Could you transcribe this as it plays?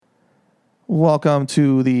Welcome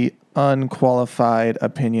to the Unqualified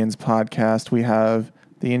Opinions podcast. We have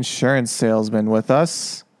the insurance salesman with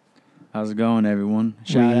us. How's it going, everyone?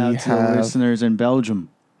 Shout out to the listeners in Belgium.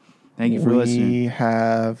 Thank you for listening. We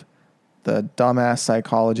have the dumbass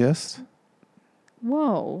psychologist.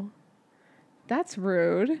 Whoa. That's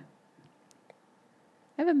rude.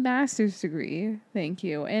 I have a master's degree. Thank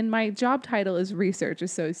you. And my job title is research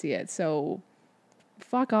associate. So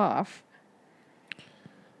fuck off.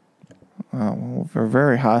 Well, we're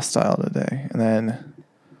very hostile today. And then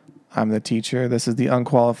I'm the teacher. This is the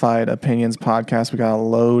Unqualified Opinions podcast. We got a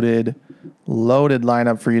loaded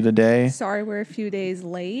lineup for you today. Sorry we're a few days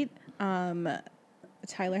late.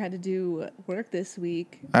 Tyler had to do work this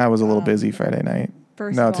week. I was a little busy Friday night.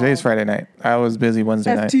 Today's Friday night. I was busy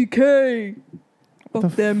Wednesday night. FTK.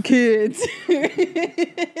 Fuck them kids.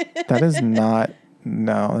 That is not...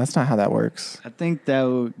 No, that's not how that works. I think that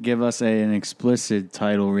would give us an explicit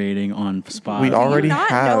title rating on Spotify. We already Do you not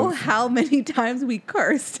have. know how many times we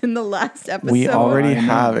cursed in the last episode? We already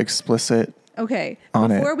have explicit. Okay,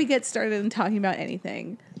 before we get started in talking about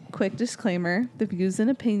anything, quick disclaimer: the views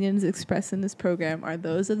and opinions expressed in this program are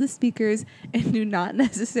those of the speakers and do not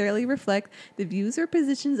necessarily reflect the views or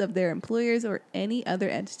positions of their employers or any other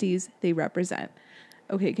entities they represent.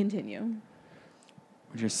 Okay, continue.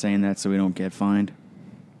 We're just saying that so we don't get fined.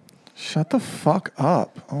 Shut the fuck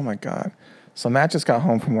up. Oh, my God. So Matt just got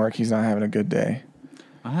home from work. He's not having a good day.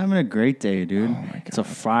 I'm having a great day, dude. Oh, my God. It's a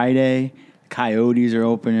Friday. Coyotes are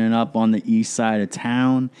opening up on the east side of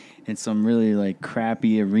town in some really,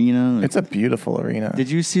 crappy arena. It's a beautiful arena.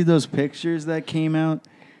 Did you see those pictures that came out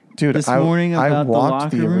Dude, this morning about I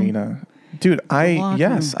walked the locker room? Arena. Dude,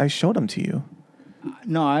 room. I showed them to you.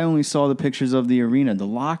 No, I only saw the pictures of the arena. The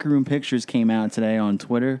locker room pictures came out today on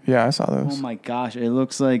Twitter. Yeah, I saw those. Oh, my gosh. It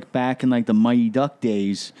looks like back in, the Mighty Duck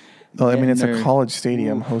days. Well, I mean, it's a college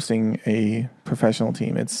stadium hosting a professional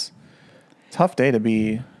team. It's a tough day to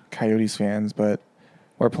be Coyotes fans, but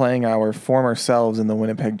we're playing our former selves in the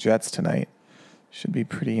Winnipeg Jets tonight. Should be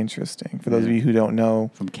pretty interesting. For those of you who don't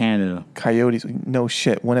know. From Canada. Coyotes, no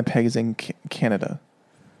shit. Winnipeg is in Canada.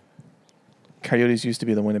 Coyotes used to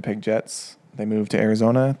be the Winnipeg Jets. They moved to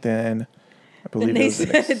Arizona. Then I believe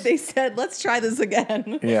they said, let's try this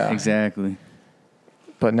again. Yeah. Exactly.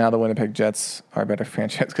 But now the Winnipeg Jets are a better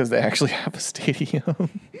franchise because they actually have a stadium.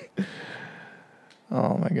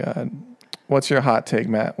 Oh, my God. What's your hot take,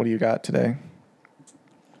 Matt? What do you got today?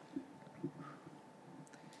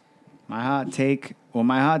 My hot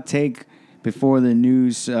take before the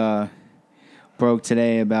news broke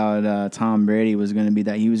today about Tom Brady was going to be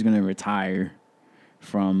that he was going to retire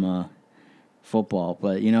from football.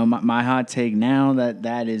 But, my hot take now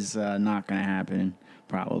that is not going to happen,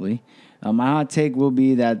 probably. My hot take will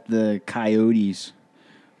be that the Coyotes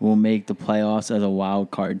will make the playoffs as a wild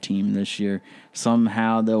card team this year.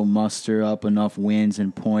 Somehow they'll muster up enough wins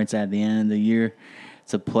and points at the end of the year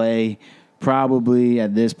to play probably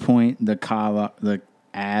at this point the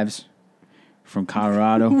Avs from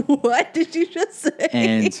Colorado. What did you just say?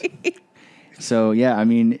 And so, yeah, I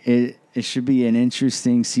mean, it should be an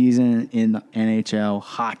interesting season in the NHL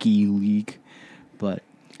Hockey League. But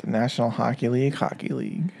The National Hockey League.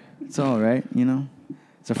 it's all right,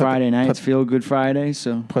 It's a Friday night. It's Feel Good Friday,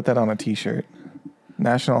 so Put that on a T-shirt.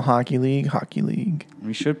 National Hockey League.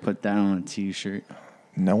 we should put that on a T-shirt.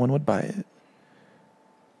 No one would buy it.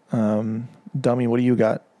 Dummy, what do you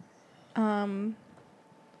got?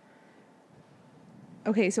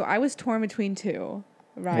 Okay, so I was torn between two,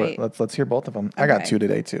 right? Let's hear both of them. Okay. I got two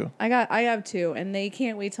today too. I have two, and they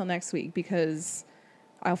can't wait till next week because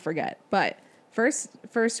I'll forget. But first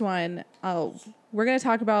one, we're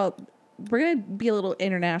gonna be a little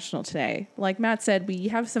international today. Like Matt said, we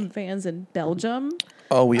have some fans in Belgium.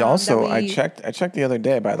 Oh, we also I checked the other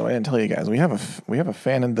day. By the way, I didn't tell you guys. We have a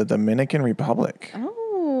fan in the Dominican Republic.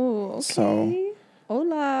 Oh, okay. So,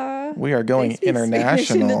 hola. We are going international.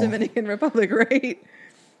 Spanish in the Dominican Republic, right?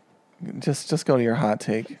 Just go to your hot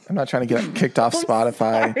take. I'm not trying to get kicked off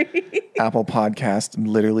Spotify, Apple Podcast.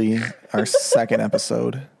 Literally, our second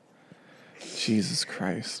episode. Jesus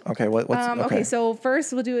Christ. Okay, what's okay, so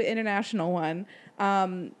first we'll do an international one.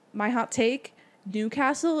 My hot take: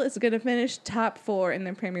 Newcastle is going to finish top 4 in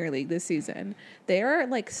the Premier League this season. They are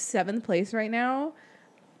 7th place right now.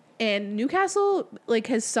 And Newcastle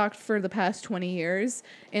has sucked for the past 20 years.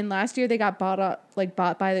 And last year they got bought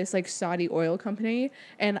by this Saudi oil company.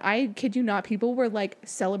 And I kid you not, people were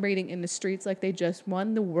celebrating in the streets like they just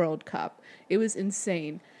won the World Cup. It was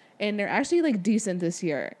insane. And they're actually decent this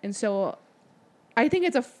year. And so I think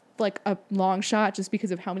it's a long shot just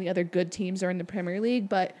because of how many other good teams are in the Premier League.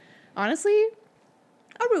 But honestly,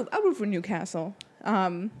 I'll root for Newcastle.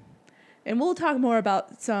 and we'll talk more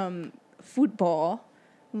about some football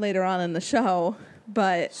later on in the show.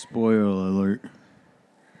 But Spoiler alert.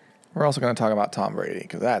 We're also going to talk about Tom Brady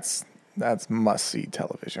because that's must-see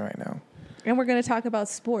television right now. and we're going to talk about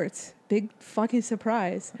sports. Big fucking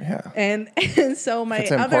surprise. Yeah. And so my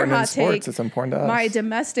It's other important in hot sports. take, It's important to us. my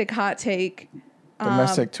domestic hot take.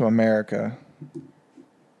 Domestic to America.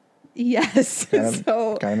 Yes.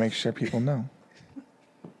 So Gotta make sure people know.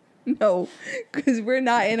 no, because we're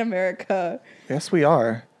not in America. Yes, we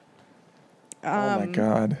are. Oh my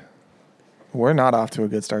God. We're not off to a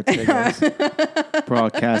good start today, guys.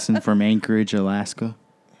 Broadcasting from Anchorage, Alaska.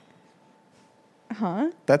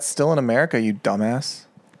 Huh? That's still in America, you dumbass.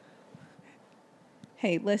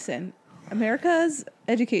 Hey, listen. America's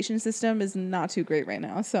education system is not too great right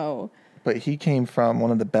now. So But he came from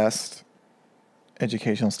one of the best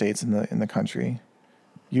educational states in the country.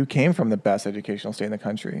 You came from the best educational state in the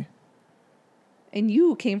country. and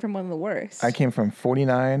you came from one of the worst. I came from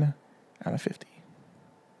 49 out of 50.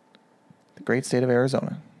 The great state of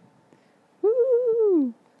Arizona.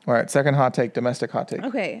 Woo! All right, second hot take, domestic hot take.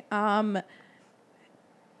 Okay.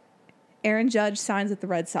 Aaron Judge signs with the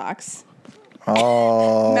Red Sox.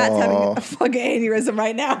 Oh, Matt's having a fucking aneurysm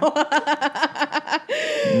right now.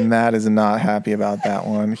 Matt is not happy about that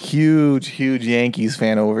one. Huge Yankees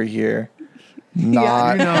fan over here.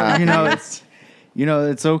 Not happy.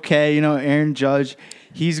 It's okay. Aaron Judge,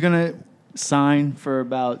 he's gonna sign for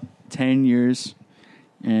about 10 years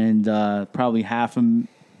and probably $500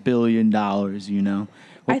 million.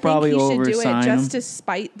 We'll I think probably he should do it oversign just him. to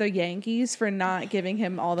spite the Yankees for not giving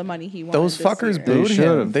him all the money he wanted. Those this fuckers year. booed him.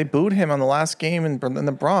 should've. They booed him on the last game in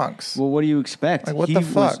the Bronx. Well, what do you expect? Like, what he the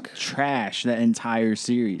fuck? was trash that entire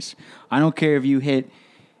series. I don't care if you hit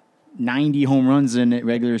 90 home runs in the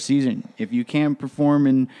regular season. If you can't perform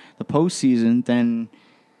in the postseason, then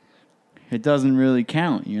it doesn't really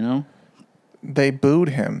count, They booed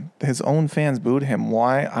him. His own fans booed him.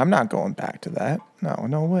 Why? I'm not going back to that.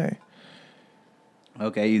 No way.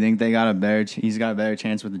 Okay, you think he's got a better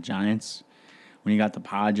chance with the Giants when you got the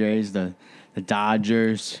Padres, the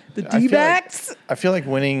Dodgers? The I feel D-backs? I feel like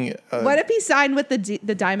winning. What if he signed with the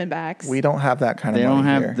Diamondbacks? We don't have that kind of They money don't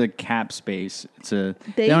have here. the cap space to.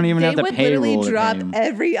 They don't even have the would payroll literally to drop pay him.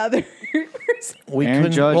 every other person. We Aaron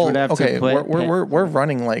couldn't- Judge would have to okay, play- we're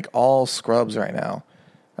running like all scrubs right now.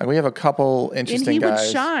 Like we have a couple And interesting he would guys.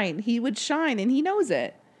 shine. He would shine, and he knows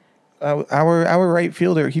it. Our right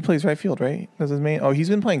fielder, he plays right field, right? That's his main. Oh, he's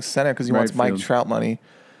been playing center because he wants Right Mike field. Trout money.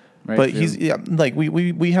 Right But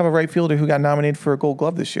field. we have a right fielder who got nominated for a Gold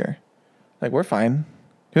Glove this year. Like we're fine.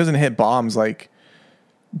 He doesn't hit bombs like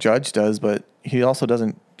Judge does, but he also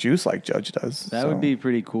doesn't juice like Judge does. That would be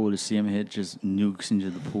pretty cool to see him hit just nukes into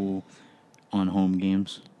the pool on home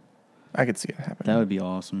games. I could see it happening. That would be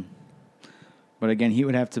awesome. But again, he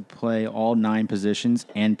would have to play all 9 positions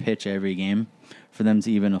and pitch every game for them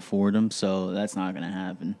to even afford him. So that's not going to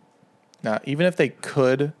happen. Now, even if they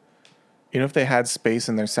could, even if they had space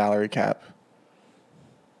in their salary cap,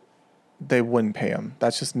 they wouldn't pay him.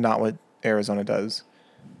 That's just not what Arizona does.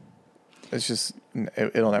 It's just,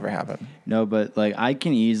 it'll never happen. No, but like I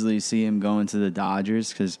can easily see him going to the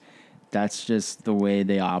Dodgers because that's just the way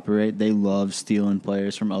they operate. They love stealing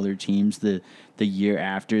players from other teams the year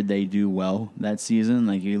after they do well that season.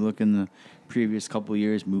 Like you look in the previous couple of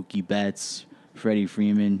years, Mookie Betts, Freddie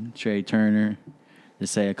Freeman, Trey Turner, to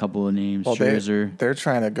say a couple of names, Well, Scherzer. they're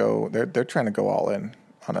trying to go. They're trying to go all in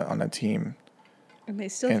on a team. And they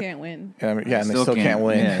still And- can't win. And they still can't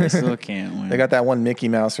win. Yeah, they still can't win. They got that one Mickey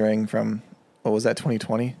Mouse ring from what was that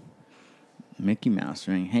 2020? Mickey Mouse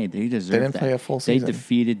ring. Hey, they deserve They didn't that. play a full They season.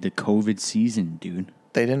 defeated the COVID season, dude.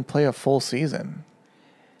 They didn't play a full season.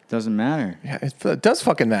 Doesn't matter. Yeah, it does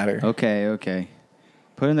fucking matter. Okay.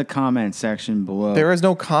 Put in the comment section below. There is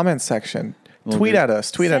no comment section. Well, Tweet there- at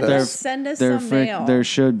us. Tweet at Send us. us- Send us there some mail. There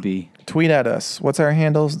should be. Tweet at us. What's our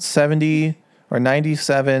handles? 70 or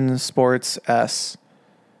 97 Sports S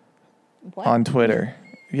What? on Twitter.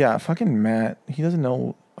 Yeah, fucking Matt. He doesn't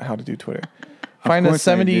know how to do Twitter. Find us course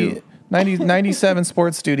I 70, do. 90, 97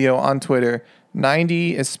 Sports Studio on Twitter.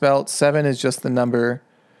 90 is spelt, 7 is just the number.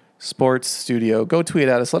 Sports Studio. Go tweet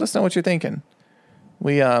at us. Let us know what you're thinking.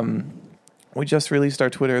 We just released our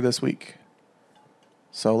Twitter this week.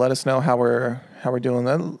 So let us know how we're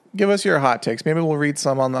doing. Give us your hot takes. Maybe we'll read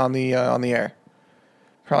some on the air.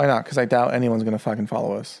 Probably not, because I doubt anyone's gonna fucking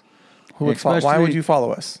follow us. Why Especially- would you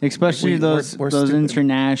follow us? Especially We're those stupid.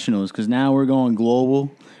 internationals, because now we're going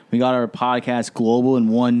global. We got our podcast global in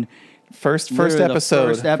one. First literally the episode.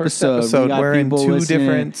 First episode. We got We're in people 2 listening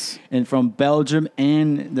different. and from Belgium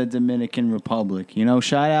and the Dominican Republic.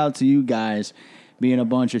 Shout out to you guys. being a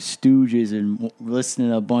bunch of stooges and listening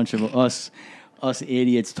to a bunch of us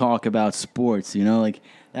idiots talk about sports. You know, like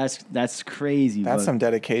that's crazy. That's but some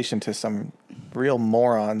dedication to some real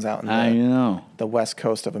morons out in I know. the West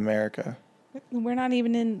Coast of America. We're not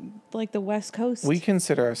even in like the West Coast. We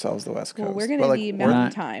consider ourselves the West Coast. well, we're going but, to like, be we're- Mountain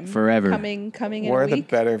not Time forever. Coming in We're a the week.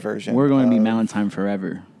 better version. We're going to be of- Mountain Time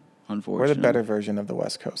forever. Unfortunately, We're the better version of the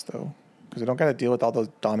West Coast, though, because we don't got to deal with all those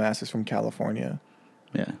dumbasses from California.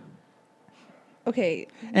 Yeah. Okay.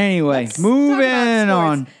 Anyway, let's moving talk about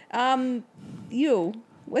on. sports. You.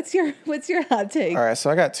 What's your hot take? All right, so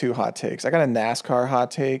I got 2 hot takes. I got a NASCAR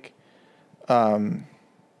hot take.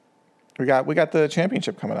 We got the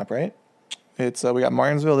championship coming up, right? It's we got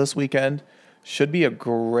Martinsville this weekend. Should be a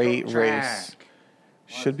great race.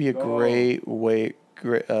 Should be a great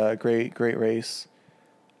race.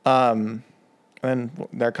 And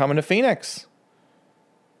they're coming to Phoenix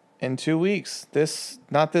in 2 weeks.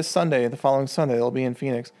 Not this Sunday, the following Sunday they'll be in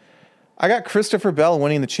Phoenix. I got Christopher Bell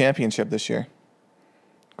winning the championship this year.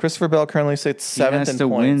 Christopher Bell currently sits 7th in to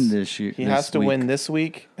points. win this year. He this has to week. win this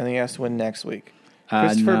week, and then he has to win next week.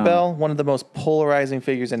 Christopher no. Bell, one of the most polarizing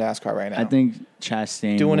figures in NASCAR right now. I think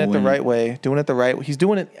Chastain doing will it the win. right way. Doing it the right. He's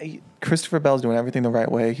doing it. Christopher Bell's doing everything the right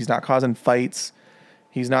way. He's not causing fights.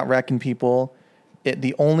 He's not wrecking people.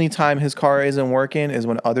 The only time his car isn't working is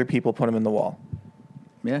when other people put him in the wall.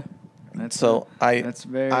 Yeah. That's So that's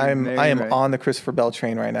very. I am right. on the Christopher Bell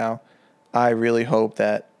train right now. I really hope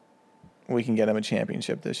that we can get him a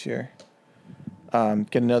championship this year.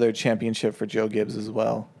 Get another championship for Joe Gibbs as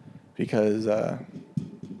well, because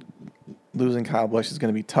losing Kyle Busch is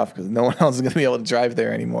going to be tough because no one else is going to be able to drive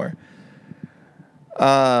there anymore.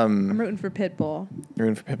 I'm rooting for Pitbull. You're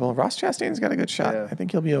rooting for Pitbull. Ross Chastain's got a good shot. Yeah. I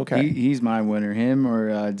think he'll be okay. He's my winner. Him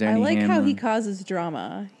or Denny I like how Hamlin. he causes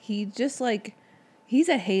drama. He just he's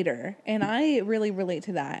a hater, and I really relate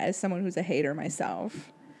to that as someone who's a hater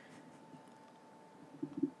myself.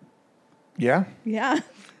 Yeah. Yeah.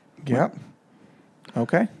 Yep.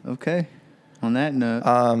 Okay. Okay. On that note,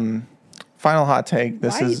 Final hot take.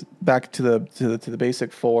 This Why- is back to the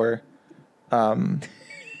basic 4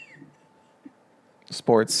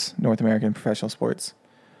 sports, North American professional sports.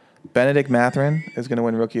 Benedict Mathurin is going to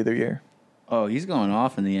win Rookie of the Year. he's going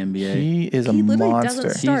off in the NBA. He is a He literally monster.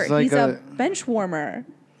 doesn't start. He's like He's a- a bench warmer.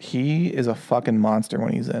 He is a fucking monster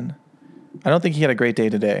when he's in. I don't think he had a great day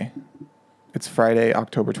today. It's Friday,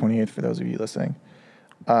 October 28th for those of you listening.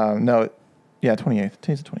 28th.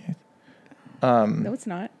 Today's the 28th. No, it's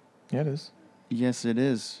not. Yeah, it is. Yes, it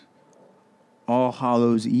is. All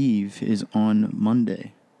Hallows Eve is on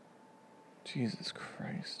Monday. Jesus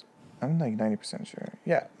Christ. I'm like 90% sure.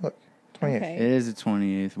 Yeah, look. 28th. Okay. It is the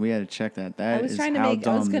 28th. We had to check that. That I was is trying to how make.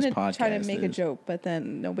 I was dumb this gonna podcast try to make a is. joke, but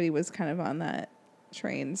then nobody was kind of on that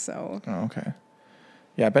train. So Oh, okay.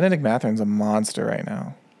 Yeah, Benedict Mathurin's a monster right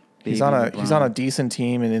now. He's Baby on LeBron. a decent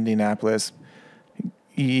team in Indianapolis.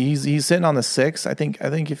 He's sitting on the 6. I think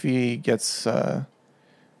if he gets some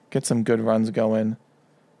good runs going,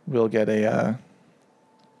 we'll get he'll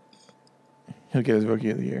get his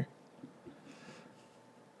Rookie of the Year.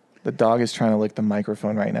 The dog is trying to lick the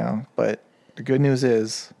microphone right now, but the good news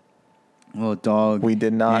is Little dog. we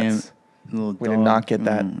did not Little we did dog. not get Oh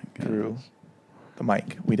that my God. through the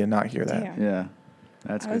mic. We did not hear that. damn. Yeah.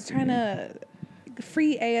 That's I good was to trying hear. to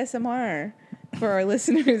free ASMR for our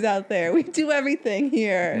listeners out there. We do everything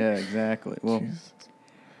here. Yeah, exactly. Well, Jeez.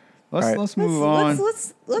 let's All right. let's move on.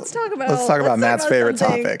 Let's talk about. Let's talk about Matt's favorite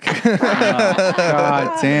something. topic.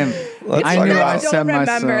 God damn. Let's I talk knew about- I I said don't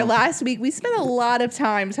remember myself. last week. We spent a lot of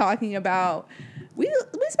time talking about. We spent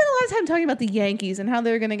a lot of time talking about the Yankees and how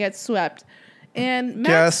they're going to get swept. And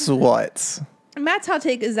Guess what? Matt's hot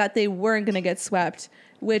take is that they weren't going to get swept,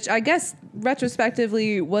 which I guess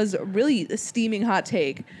retrospectively was a really a steaming hot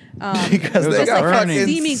take. Because It was they a got like a burning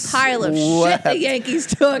fucking steaming pile of shit swept. the Yankees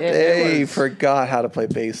took. They forgot how to play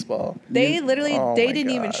baseball. They literally Oh they my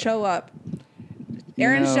didn't even God. show up. You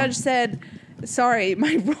Aaron know- Judge said, "Sorry,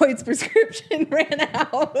 my Royds prescription ran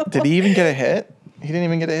out." Did he even get a hit? He didn't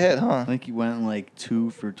even get a hit, huh? I think he went like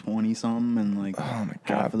 2 for 20 something, and like Oh my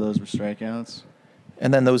half God. of those were strikeouts.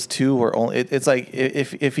 And then those 2 were only. It's like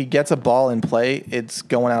if he gets a ball in play, it's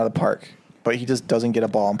going out of the park. But he just doesn't get a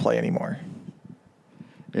ball in play anymore.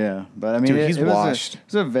 Yeah, but I mean, Dude, he's washed. It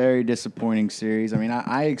was a very disappointing series. I mean,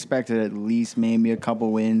 I expected at least maybe a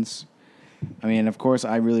couple wins. I mean, of course,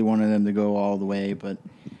 I really wanted them to go all the way, but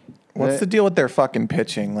What's the deal with their fucking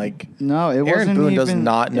pitching? Like, no, it Aaron wasn't Boone even. does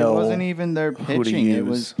not know It wasn't even their who to pitching. It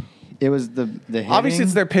use. was the hitting. obviously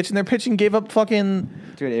it's their pitching. Their pitching gave up fucking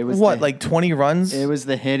Dude, it was what, the- like 20 runs? It was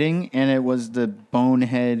the hitting, and it was the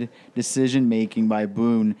bonehead decision making by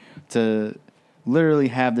Boone to literally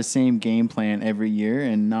have the same game plan every year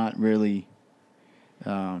and not really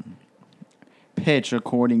pitch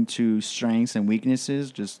according to strengths and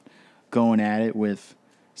weaknesses, just going at it with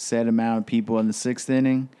said amount of people in the 6th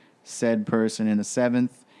inning, said person in the 7th,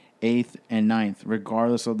 8th, and 9th,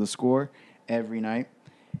 regardless of the score, every night.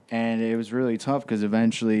 And it was really tough because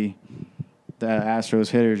eventually the Astros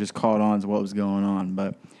hitters just caught on to what was going on.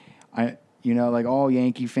 But like all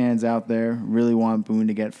Yankee fans out there really want Boone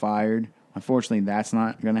to get fired. Unfortunately, that's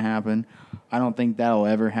not going to happen. I don't think that'll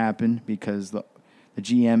ever happen because the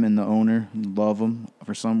GM and the owner love him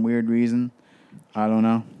for some weird reason. I don't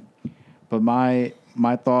know. But my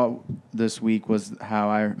thought this week was how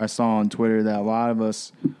I saw on Twitter that a lot of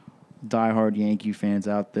us diehard Yankee fans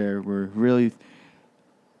out there were really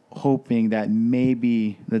hoping that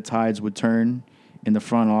maybe the tides would turn in the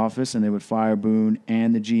front office and they would fire Boone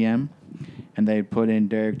and the GM, and they'd put in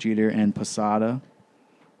Derek Jeter and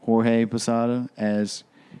Jorge Posada as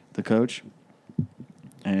the coach.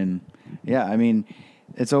 And yeah, I mean,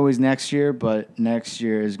 it's always next year, but next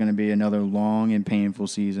year is going to be another long and painful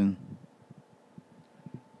season.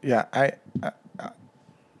 Yeah,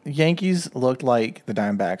 Yankees looked like the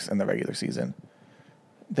Diamondbacks in the regular season.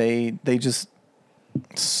 They just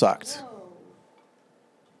sucked.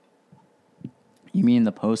 You mean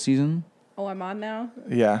the postseason? Oh, I'm on now?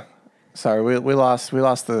 Yeah. Sorry, we lost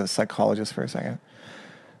the psychologist for a second.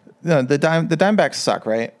 No, the Diamondbacks suck,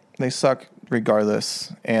 right? They suck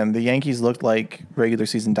regardless, and the Yankees looked like regular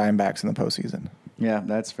season Diamondbacks in the postseason. Yeah,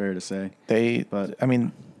 that's fair to say.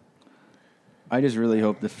 I just really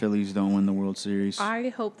hope the Phillies don't win the World Series. I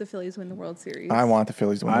hope the Phillies win the World Series. I want the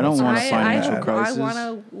Phillies to win. I don't want a financial I crisis. want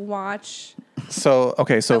to watch. So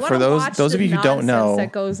for those of you who don't know,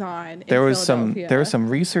 that goes on. There was some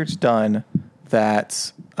research done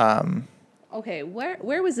that. Okay,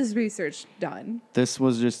 where was this research done? This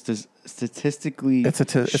was just statistically. It's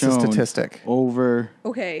a statistic over.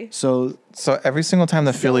 Okay. So every single time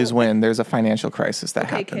the Phillies win, there's a financial crisis that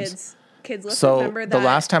happens. Kids, let's remember that. The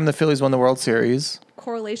last time the Phillies won the World Series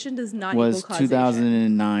correlation does not was equal causation.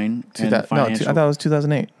 2009. I thought it was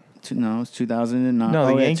 2008. No, it's 2009. No,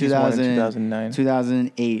 the Yankees won in 2009.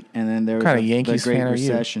 2008, and then there was kind of Yankees the Great fan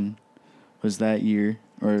Recession. Was that year?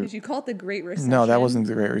 Or did you call it the Great Recession? No, that wasn't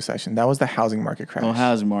the Great Recession. That was the housing market crash. Oh,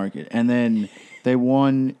 housing market, and then they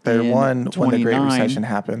won. They won when the Great 29. Recession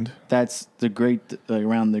happened. That's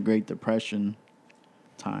around the Great Depression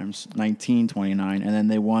times, 1929, and then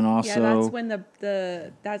they won also. Yeah, that's when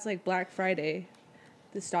that's like Black Friday,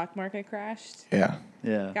 the stock market crashed. Yeah.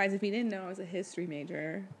 Guys, if you didn't know, I was a history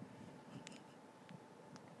major.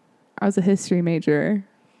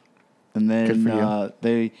 And then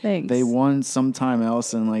they won sometime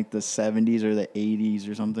else in like the 70s or the 80s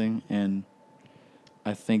or something, and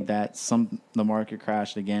I think that the market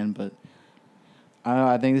crashed again. But I don't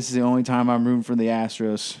know, I think this is the only time I'm rooting for the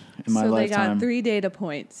Astros in my lifetime. So they got 3 data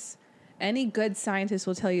points. Any good scientist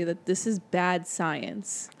will tell you that this is bad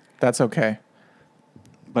science. That's okay.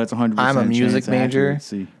 But it's 100%. I'm a music major,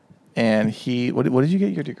 accuracy. and what did you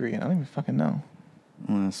get your degree in? I don't even fucking know.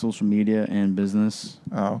 Social media and business.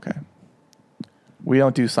 Oh, okay. We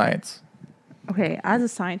don't do science. Okay, as a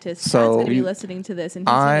scientist, so Pat's going to be listening to this,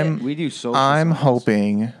 and we do social I'm science.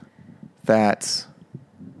 hoping that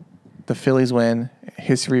the Phillies win,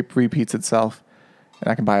 history repeats itself,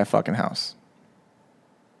 and I can buy a fucking house.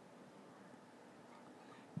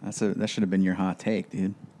 That should have been your hot take,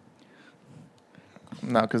 dude.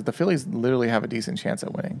 No, because the Phillies literally have a decent chance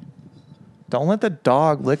at winning. Don't let the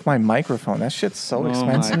dog lick my microphone. That shit's so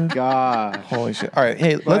expensive. Oh my god! Holy shit! All right,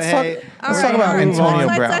 hey, let's talk about right, Antonio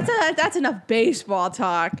Brown. That's enough baseball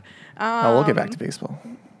talk. We'll get back to baseball.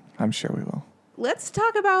 I'm sure we will. Let's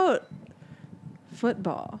talk about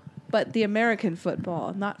football, but the American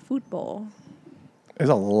football, not football. There's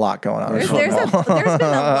a lot going on. There's been a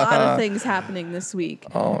lot of things happening this week.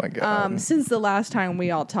 Oh my god! Since the last time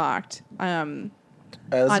we all talked.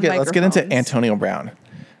 Let's get into Antonio Brown.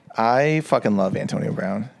 I fucking love Antonio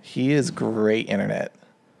Brown. He is great internet.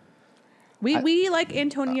 We like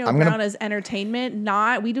Antonio Brown as entertainment.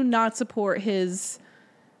 We do not support his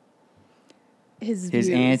views,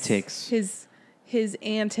 antics. His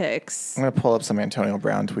antics. I'm gonna pull up some Antonio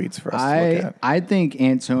Brown tweets for us to look at. I think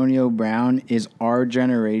Antonio Brown is our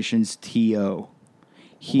generation's T.O.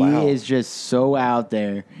 He is just so out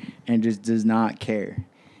there and just does not care.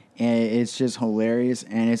 And it's just hilarious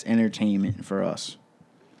and it's entertainment for us.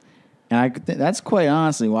 And that's quite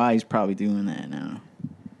honestly why he's probably doing that now.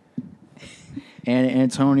 And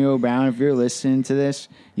Antonio Brown, if you're listening to this,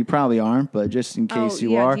 you probably aren't, but just in case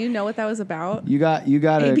you are. Do you know what that was about? You got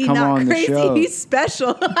to come on the show. He's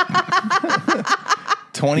special.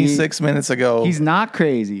 26 minutes ago. He's not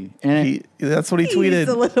crazy. And That's what he He's tweeted.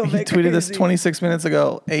 a little He bit tweeted this crazy. 26 minutes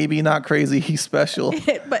ago. AB not crazy. He's special.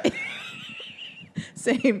 But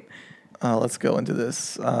same. Let's go into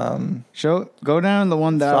this. go down the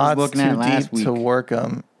one that I was Thoughts looking too at last deep week. to work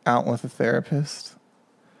out with a therapist.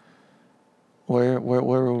 Where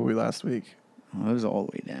were we last week? Oh, it was all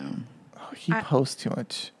the way down. Oh, he posts too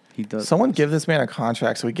much. He does. Someone give this man a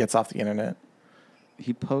contract so he gets off the internet.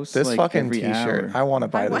 He posts This like fucking every t-shirt. hour. I want to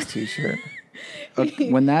buy I this want- t-shirt.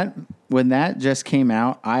 When that just came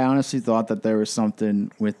out, I honestly thought that there was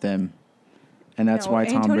something with them, and that's No, why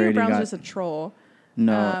Tom Antonio Brady Brown's got just a troll.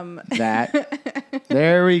 that.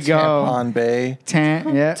 There we go. Tampon Bay,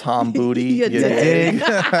 Yeah. Tom Booty, You you dig. dig?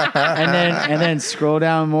 and then scroll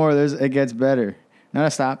down more. It gets better. No,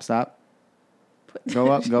 stop.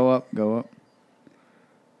 Go up.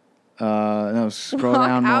 No, scroll Walk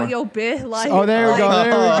down out more. your bit like. Oh, there we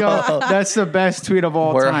go. That's the best tweet of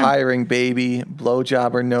all We're time. hiring baby, blow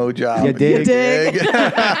job or no job. You dig?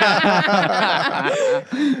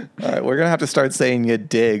 All right, we're gonna have to start saying you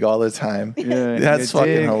dig all the time. Yeah, That's you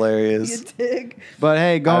fucking dig. hilarious. You dig. But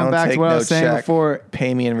hey, I going don't back to take what I no was saying check. before,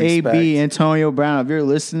 Pay me in respect. AB Antonio Brown, if you're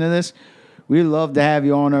listening to this, we'd love to have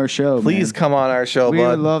you on our show. Please man. come on our show, We bud.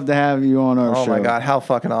 would love to have you on our Oh show. my god, how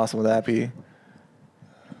fucking awesome would that be?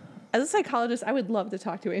 As a psychologist, I would love to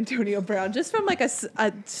talk to Antonio Brown just from like a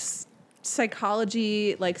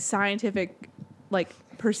psychology, like scientific, like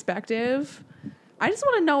perspective. I just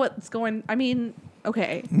want to know what's going. I mean,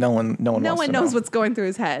 okay, No one no wants one to knows know. what's going through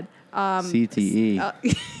his head. CTE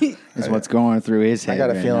Is is what's going through his head. I got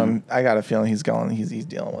a right feeling. I got a feeling he's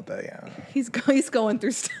dealing with that. Yeah, he's going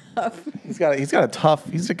through stuff. he's got a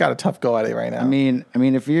tough go at it right now. now. I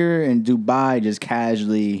mean, if you're in Dubai, just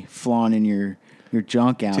casually flaunting your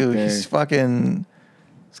junk out dude, there, he's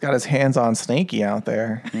got his hands on Snakey out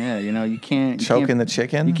there, yeah, you can't choking the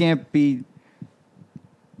chicken. You can't be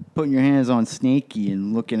putting your hands on Snakey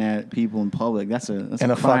and looking at people in public. That's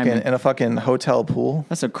a crime. in a fucking hotel pool.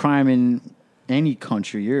 That's a crime in any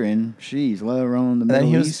country you're in. Jeez, let alone the And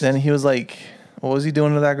then Middle East. he was like, what was he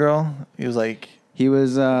doing to that girl? He was like, He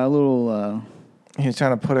was a little. he was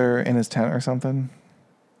trying to put her in his tent or something.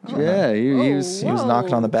 Yeah, he Oh. was. He was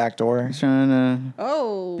knocking on the back door. He's trying to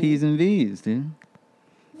Oh, P's and V's, dude.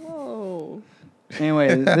 whoa.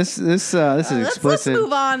 Anyway, this is explicit. Let's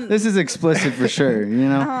move on. This is explicit for sure. You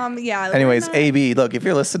know. Yeah. we're Anyways, not- AB, look, if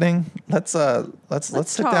you're listening, let's sit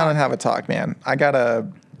talk. down and have a talk, man.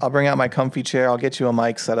 I'll bring out my comfy chair. I'll get you a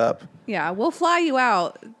mic set up. Yeah, we'll fly you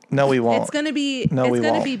out. No, we won't. It's gonna be. No, it's we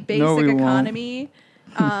gonna won't. be basic No, we won't. economy.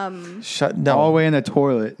 Shut no. All the way in the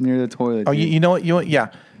toilet, near the toilet. Oh, dude. you know what? Yeah.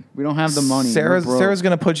 we don't have the money. Sarah's We're broke.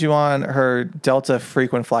 gonna put you on her Delta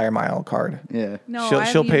frequent flyer mile card. Yeah. No,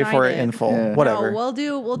 she'll pay for it United. in full. Yeah. Whatever. No,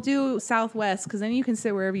 we'll do Southwest because then you can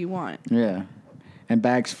sit wherever you want. Yeah. And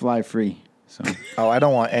bags fly free. So Oh, I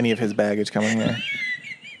don't want any of his baggage coming here.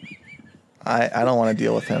 I don't want to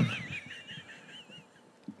deal with him.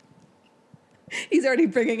 He's already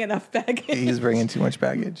bringing enough baggage. He's bringing too much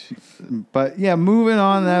baggage. but yeah, moving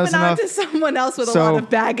on. That was Moving on enough. to someone else with a So, lot of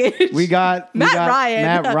baggage. We got Matt Ryan.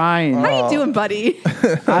 Matt Ryan. How you doing, buddy?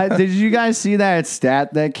 Did you guys see that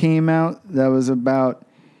stat that came out that was about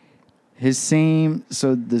the same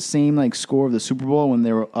like score of the Super Bowl when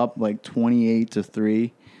they were up like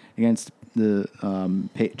 28-3 against the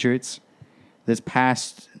Patriots? This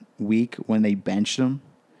past week when they benched him,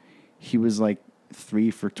 he was like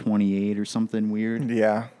 3 for 28 or something weird,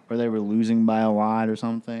 Yeah. or they were losing by a lot or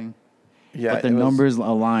something. Yeah. But the it was- numbers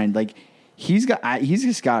aligned. Like he's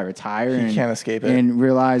just got to retire. He and can't escape it. and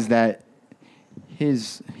realize that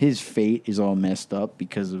his fate is all messed up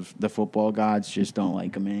because of the football gods just don't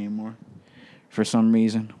like him anymore for some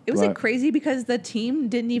reason. It was But like crazy because the team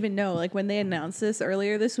didn't even know. Like when they announced this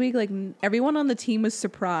earlier this week, like everyone on the team was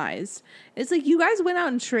surprised. It's like you guys went out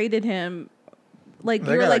and traded him. Like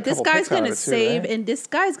They you were got a like, this couple guy's picks out of gonna it too, save, right? and this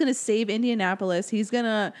guy's gonna save Indianapolis. He's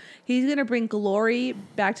gonna bring glory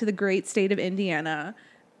back to the great state of Indiana.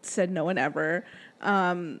 Said no one ever.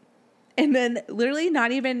 And then literally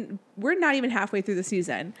we're not even halfway through the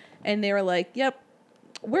season, and they were like, "Yep,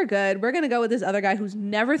 we're good. We're gonna go with this other guy who's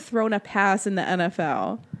never thrown a pass in the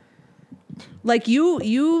NFL." Like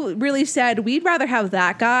you really said, we'd rather have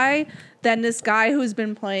that guy than this guy who's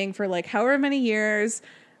been playing for like however many years.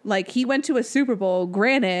 Like he went to a Super Bowl.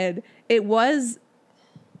 Granted, no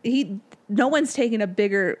one's taken a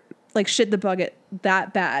bigger like shit the bucket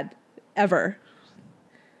that bad ever.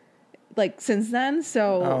 Like since then,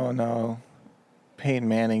 so Oh no, Peyton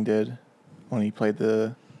Manning did when he played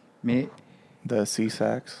the me-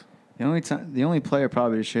 C-Sacks. The only player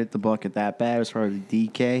probably to hit the bucket that bad was probably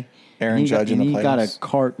DK. Aaron Judge in the playoffs. He got a playoffs.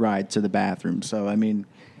 cart ride to the bathroom. So I mean,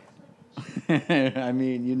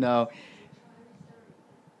 you know.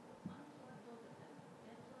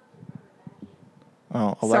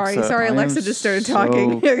 Oh, Alexa. Sorry, I am Alexa just started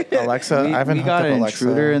talking. Alexa, I haven't we hooked got up an Alexa.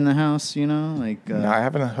 intruder in the house, you know, like No, I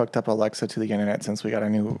haven't hooked up Alexa to the internet since we got a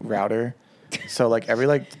new router. So like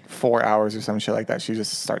every 4 hours or some shit like that, she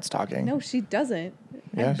just starts talking. No, she doesn't.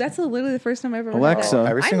 Yeah. That's literally the first time I've ever Alexa. heard that.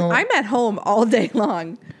 Every single I'm at home all day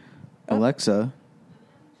long. Alexa.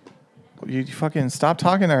 you fucking stop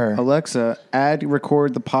talking to her. Alexa,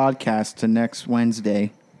 record the podcast to next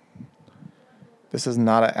Wednesday. This is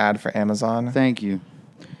not an ad for Amazon. Thank you.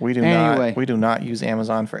 We do Anyway. not use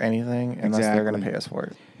Amazon for anything unless they're going to Exactly. pay us for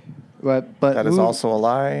it. But That is also a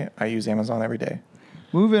lie. I use Amazon every day,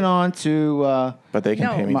 moving on to. but they can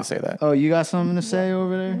No. pay me to say that. Oh, you got something to say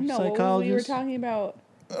over there, No, what psychologist? we were talking about.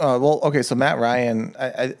 Well, okay. So Matt Ryan,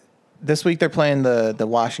 this week they're playing the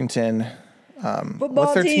Washington.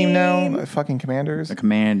 What's their team now? Fucking Commanders. The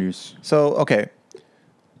Commanders. So okay,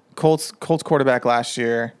 Colts quarterback last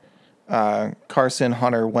year, Carson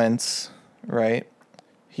Hunter Wentz, right?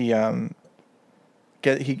 He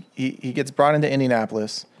gets brought into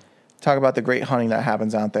Indianapolis. Talk about the great hunting that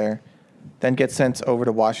happens out there. Then gets sent over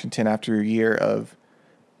to Washington after a year of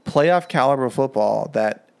playoff caliber football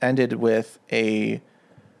that ended with a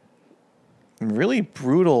really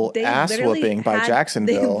brutal ass whooping by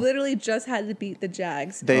Jacksonville. They literally just had to beat the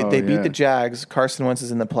Jags. They Oh, beat yeah. the Jags. Carson Wentz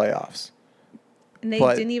is in the playoffs. And they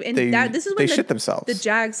but didn't even. they- And this is they when shit themselves. The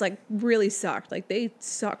Jags really sucked. They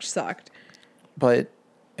sucked.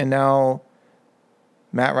 And now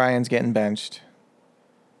Matt Ryan's getting benched.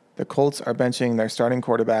 The Colts are benching their starting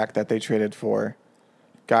quarterback that they traded for.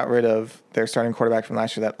 Got rid of their starting quarterback from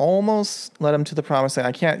last year that almost led them to the promised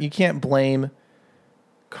land. You can't blame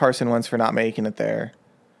Carson Wentz for not making it there.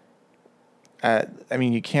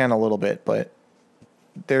 You can a little bit, but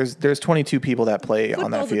there's 22 people that play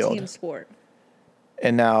on that Football's a field. team sport.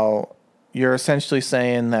 And now you're essentially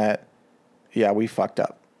saying that, yeah, we fucked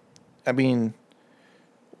up. I mean,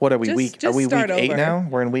 what are we, Just are we week start 8 over. now?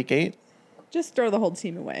 We're in week 8? Just throw the whole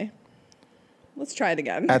team away. Let's try it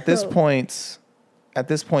again. At this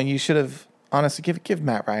point, you should have, honestly, give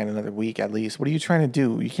Matt Ryan another week at least. What are you trying to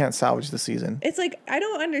do? You can't salvage the season. It's I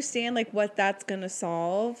don't understand what that's gonna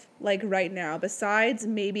solve right now. Besides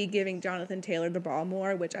maybe giving Jonathan Taylor the ball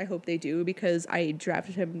more, which I hope they do because I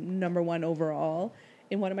drafted him number 1 overall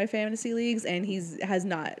in one of my fantasy leagues, and has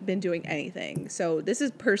not been doing anything. So this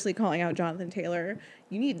is personally calling out Jonathan Taylor.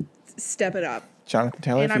 You need to step it up. Jonathan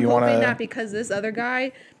Taylor, And if I'm you want hoping that to, because this other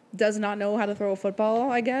guy does not know how to throw a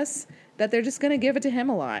football, I guess, that they're just gonna give it to him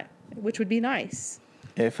a lot, which would be nice.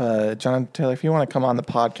 if Jonathan Taylor, if you want to come on the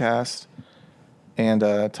podcast and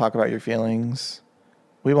talk about your feelings,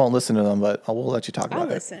 we won't listen to them, but we'll let you talk I'll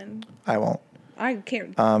about it. listen. I won't. I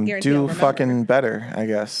can't guarantee I'll Do remember. fucking better, I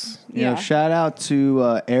guess. You know, Yeah. shout out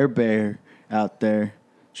to Air Bear out there,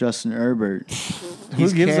 Justin Herbert.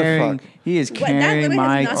 Who gives a fuck? He is What, that carrying literally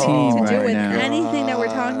my has nothing team to do right with now. anything that we're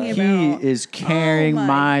talking about. He is carrying Oh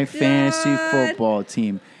my my fantasy God. football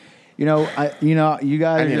team. You know, you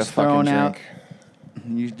guys I are need a just fucking throwing out.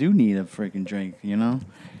 drink. You do need a freaking drink, you know.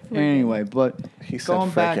 Anyway, but He said going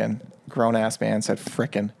back, frickin'. Grown ass man said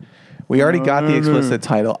frickin'. We already got the explicit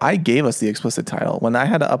title. I gave us the explicit title. When I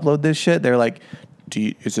had to upload this shit, they're like,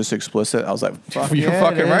 is this explicit? I was like, Fuck you're yeah,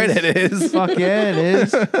 fucking it right, is. it is. Fuck yeah, it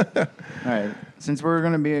is. All right, since we're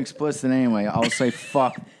gonna be explicit anyway, I'll say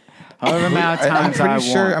fuck. However amount of times I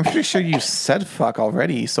want. I'm pretty sure you said fuck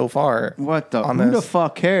already so far. What the? on Who the this.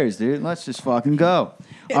 fuck cares, dude? Let's just fucking go.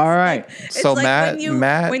 All right. It's So like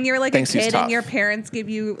Matt when you're a thinks he's kid tough. and your parents give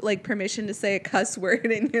you permission to say a cuss word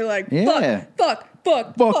and you're like, Yeah. fuck,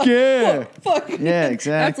 yeah. fuck. Yeah, exactly.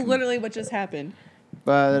 That's literally what just happened.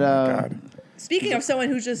 But God. Speaking of someone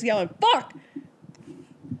who's just yelling, fuck,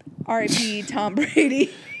 R.I.P. Tom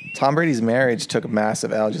Brady. Tom Brady's marriage took a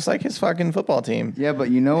massive L, just like his fucking football team. yeah,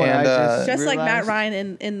 but you know what? And, I just Just like Matt realized?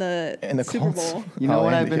 Ryan in the Super Colts. Bowl. You know Oh,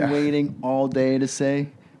 what and- I've been yeah. waiting all day to say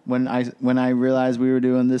when I realized we were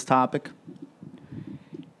doing this topic.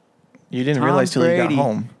 You didn't Tom realize till you got Brady.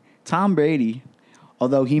 home. Tom Brady,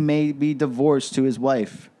 although he may be divorced to his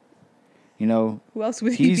wife, you know, Who else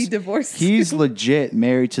would he be divorced to? He's legit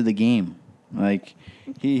married to the game. Like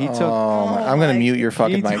he took I'm gonna my- mute your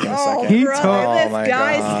fucking He mic in a took- Oh, second. He brother, took- this Oh, my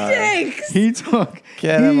guy God. stinks. he took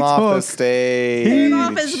Get he him off the took- stage. Get him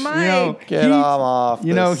off his mic. You know, Get he- him off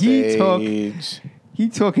you the know, he took- stage. He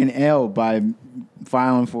took an L by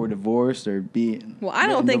filing for divorce or being. Well, I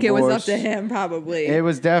don't getting think it was up divorced. to him, probably. It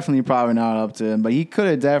was definitely probably not up to him, but he could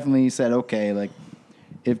have definitely said, okay, like,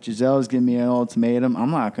 if Giselle's giving me an ultimatum,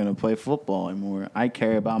 I'm not going to play football anymore. I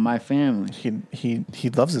care about my family. He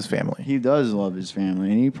loves his family. He does love his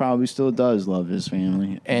family, and he probably still does love his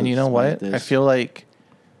family. And you know despite what? this.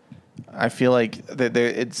 I feel like that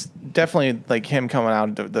it's definitely like him coming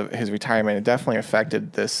out of his retirement. It definitely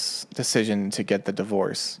affected this decision to get the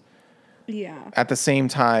divorce. Yeah. At the same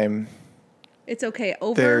time, It's okay.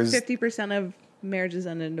 Over There's- 50% of marriages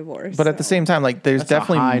end in divorce. but at the so- same time, like there's That's a high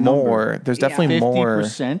definitely number. more. There's Yeah. definitely more.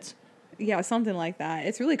 50%? Yeah, something like that.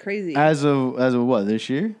 It's really crazy. As of what, this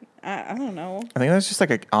year? I don't know. I think that's just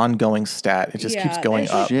like an ongoing stat. It just keeps going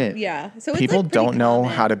it's up. Shit. Yeah. So it's People like pretty don't know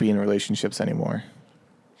common. how to be in relationships anymore.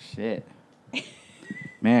 Shit.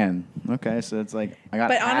 Man, okay, so it's like I got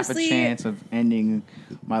But half honestly- a chance of ending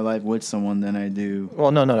my life with someone than I do.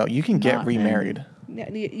 Well, no. You can get Not remarried. Yeah,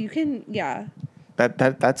 you can. Yeah,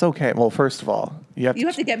 That's okay. Well, first of all, you have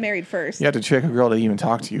to get married first. you have to trick a girl to even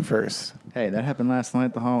talk to you first. Hey, that happened last night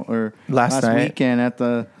at the Last night weekend at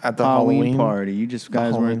the Halloween Halloween party. You just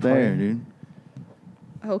guys Halloween weren't there, party. dude.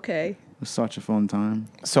 Okay. It was such a fun time.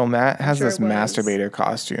 So Matt has sure this it was. masturbator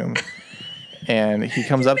costume, and he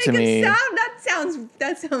comes up to me,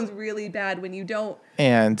 That sounds really bad when you don't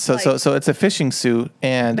and so it's a fishing suit,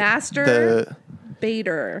 and Master-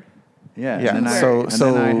 baiter. Yeah. Yeah, And then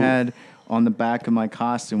so- then I had on the back of my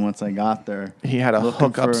costume once I got there. he had a looking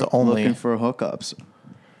hookups for, only. Looking for hookups.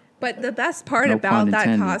 But the best part No about pun that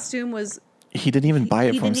intended. costume was He didn't even buy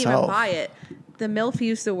it he for didn't himself. even buy it. The MILF he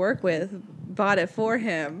used to work with bought it for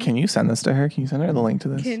him. Can you send this to her? Can you send her the link to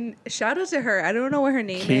this? Shout out to her. I don't know what her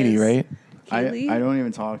name Katie, is. right? Kaylee? I don't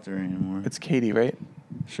even talk to her anymore. It's Katie, right?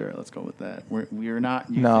 Sure, let's go with that. We are not.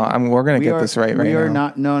 Using, No, we're gonna get this right We are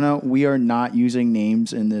now. not. No. We are not using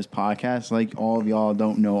names in this podcast. Like all of y'all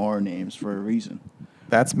don't know our names for a reason.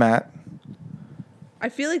 That's Matt. I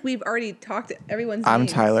feel like we've already talked everyone's I'm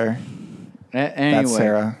names. Tyler. Anyway, That's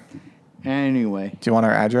Sarah. Anyway, Do you want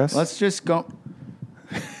our address? let's just go.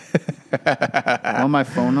 Want my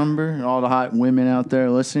phone number? All the hot women out there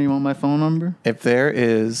listening, you want my phone number? If there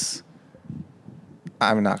is,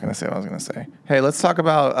 I'm not going to say what I was going to say. Hey, let's talk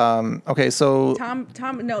about. Okay, so Tom,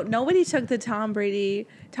 no, nobody took the Tom Brady.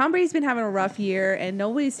 Tom Brady's been having a rough year, and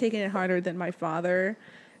nobody's taking it harder than my father,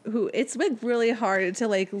 who it's like really hard to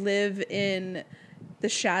like live in the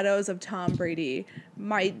shadows of Tom Brady.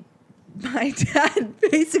 My dad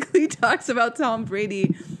basically talks about Tom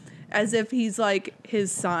Brady as if he's like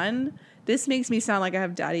his son. This makes me sound like I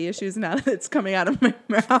have daddy issues now that it's coming out of my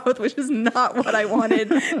mouth, which is not what I wanted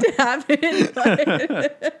to happen.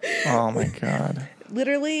 But oh my god,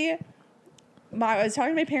 literally, I was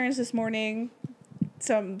talking to my parents this morning.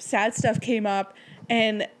 Some sad stuff came up,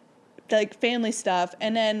 and like family stuff,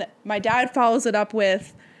 and then my dad follows it up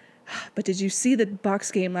with, "But did you see the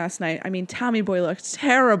Bucks game last night? I mean, Tommy Boy looked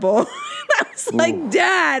terrible." I was like,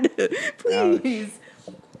 "Dad, please."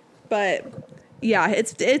 But yeah,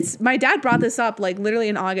 it's my dad brought this up like literally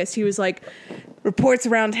in August. He was like, reports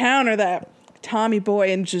around town are that Tommy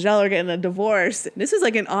Boy and Giselle are getting a divorce. This was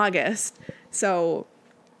like in August. So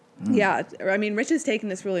yeah, I mean, Rich is taking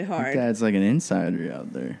this really hard. Dad's like an insider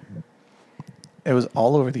out there. it was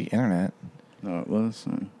all over the internet. No, it was.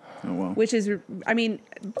 Oh well. Which is, I mean,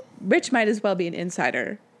 Rich might as well be an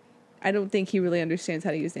insider. I don't think he really understands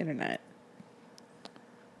how to use the internet.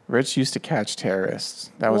 Rich used to catch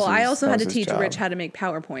terrorists. That was. Well, I also that had to was his teach job. Rich how to make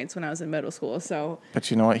PowerPoints when I was in middle school. So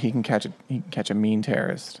But you know what? He can catch a mean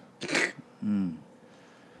terrorist.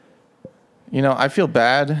 You know, I feel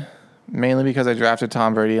bad mainly because I drafted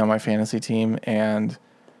Tom Brady on my fantasy team, and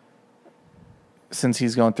since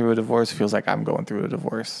he's going through a divorce, it feels like I'm going through a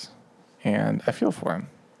divorce, and I feel for him.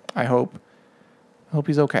 I hope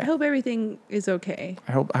he's okay. I hope everything is okay.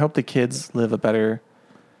 I hope the kids live a better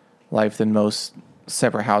life than most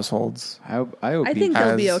separate households. I hope I think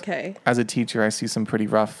they'll be As- okay. As a teacher, I see some pretty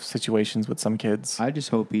rough situations with some kids. I just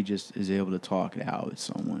hope he just is able to talk it out with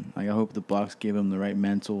someone. Like I hope the Bucks give him the right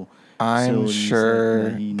mental. I'm facilities sure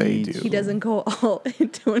that he they needs. do. He doesn't go all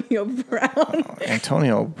Antonio Brown.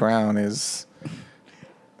 Antonio Brown is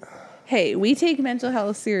Hey, we take mental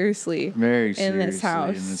health seriously. Very in seriously this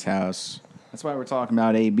house. In this house. That's why we're talking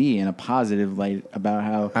about AB in a positive light about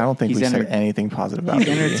how I don't think he's we said enter- anything positive about he's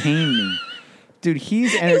it. entertained me. Dude,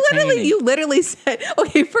 he's entertaining. You literally said,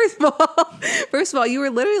 okay, first of all, you were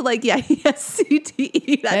literally like, yeah, he has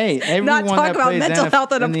CTE. That's Hey, everyone not talk that about plays mental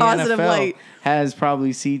health in in a the positive NFL light. has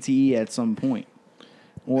probably CTE at some point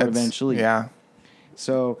or That's- eventually. Yeah.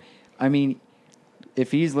 So, I mean,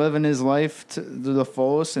 if he's living his life to the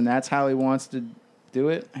fullest and that's how he wants to do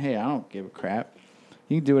it, hey, I don't give a crap.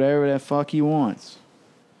 He can do whatever the fuck he wants.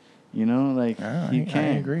 You know, like Yeah, you I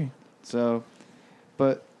can. agree. So,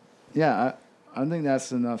 but yeah, I think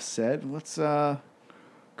that's enough said. Let's go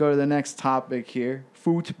to the next topic here.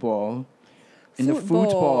 Football. In the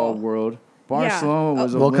football world, Barcelona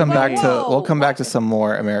was We'll come back eliminated. to we'll come back to some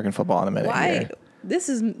more American football in a minute. Why? Here. This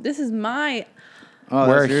is my Oh,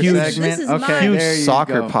 We're that's a your huge- segment? This is okay, mine. Huge there you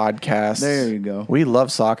soccer go. podcast. There you go. We love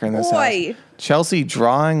soccer in this boy. house. Chelsea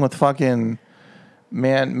drawing with fucking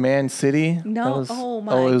Man City. No, That was, oh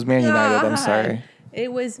my. it was Man United. I'm God. sorry.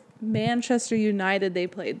 It was Manchester United. They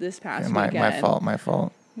played this past Yeah, weekend. my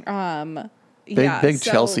fault. Big Big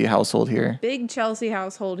Chelsea household here. Big Chelsea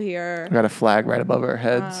household here. We got a flag right above our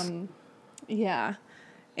heads. Yeah.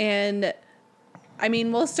 And I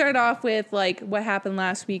mean, we'll start off with like what happened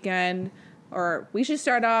last weekend, or we should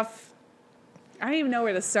start off. I don't even know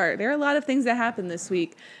where to start. There are a lot of things that happened this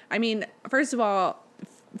week. I mean, first of all,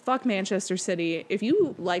 fuck Manchester City. If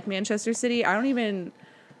you like Manchester City, don't even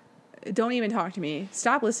talk to me.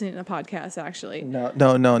 Stop listening to the podcast, actually.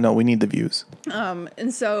 No. We need the views.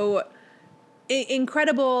 And so,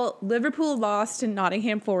 incredible. Liverpool lost to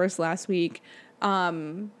Nottingham Forest last week,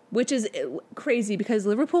 which is crazy because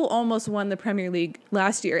Liverpool almost won the Premier League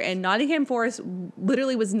last year, and Nottingham Forest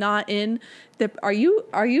literally was not in the. Are you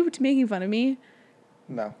making fun of me?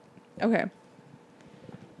 No. Okay.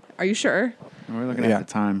 Are you sure? We're looking Yeah. at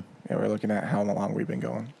the time. Yeah, we're looking at how long we've been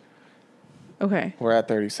going. Okay. We're at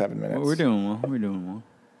 37 minutes. Well, we're doing well.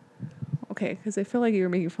 Okay, because I feel like you were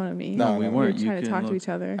making fun of me. No, we no, We were weren't. You trying to can talk to look. each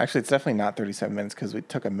other. Actually, it's definitely not 37 minutes because we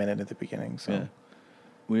took a minute at the beginning. So Yeah.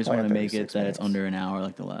 We just Like want to make 36 it that it's minutes. under an hour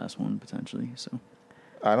like the last one, potentially. So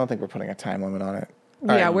I don't think we're putting a time limit on it.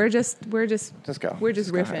 Yeah, All right, we're just just go. we're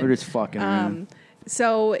just go riffing. ahead. we're just fucking around.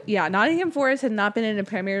 So yeah, Nottingham Forest had not been in a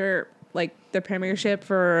the Premiership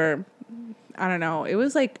for I don't know. It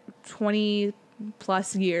was like 20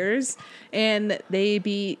 plus years, and they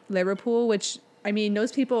beat Liverpool, which I mean,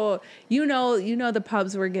 those people, you know, the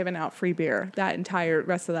pubs were giving out free beer that entire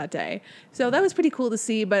rest of that day. So that was pretty cool to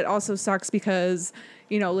see, but also sucks because,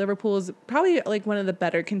 you know, Liverpool is probably like one of the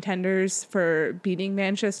better contenders for beating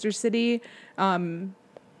Manchester City.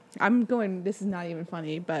 This is not even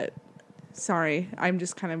funny, but sorry, I'm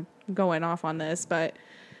just kind of going off on this, but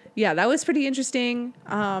yeah, that was pretty interesting.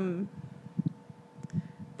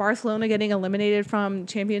 Barcelona getting eliminated from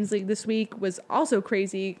Champions League this week was also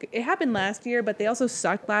crazy. It happened last year, but they also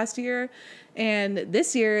sucked last year. And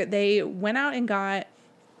this year they went out and got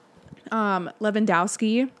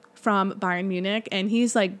Lewandowski from Bayern Munich, and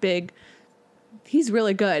he's like big. He's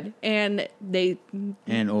really good. And they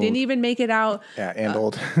And old. didn't even make it out. Yeah, and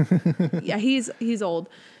old. Yeah, he's old.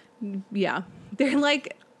 Yeah. They're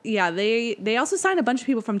like, yeah, they also signed a bunch of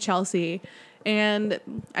people from Chelsea. And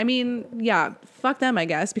I mean, yeah, fuck them, I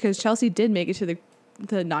guess, because Chelsea did make it to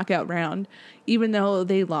the knockout round, even though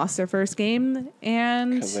they lost their first game.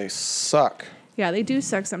 And Because they suck. yeah, they do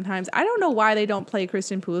suck sometimes. I don't know why they don't play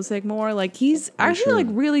Christian Pulisic more. Like, he's actually like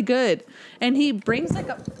really good, and he brings like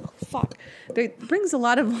brings a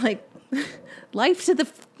lot of like life to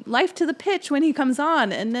the pitch when he comes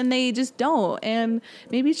on, and then they just don't. And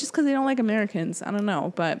maybe it's just because they don't like Americans. I don't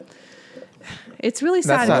know, but it's really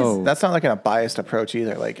sad. That's not like a biased approach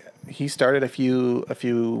either. Like, he started a few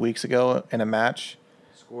weeks ago in a match,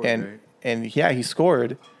 and yeah, he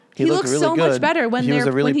scored. He looked looks really so good. much better when he was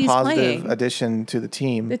a really when he's positive playing. addition to the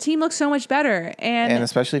team. The team looks so much better, And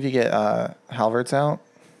especially if you get Halvertz out,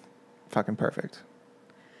 fucking perfect.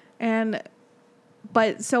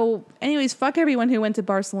 But so, anyways, fuck everyone who went to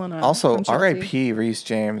Barcelona. Also, from Chelsea. R.I.P. Reece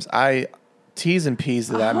James. T's and P's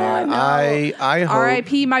to that man. no. I hope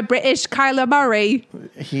R.I.P. my British Kyler Murray.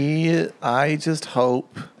 I just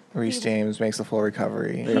hope Reece James makes a full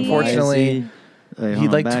recovery. He- Unfortunately, Wait, he hold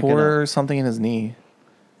on, like back it tore up. something in his knee.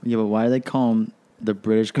 Yeah, but why do they call him the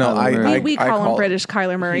British No, Kyler Murray? We call him call- British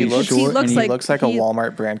Kyler Murray. He looks, short and he looks like a he-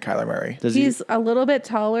 Walmart brand Kyler Murray. Does he? He's a little bit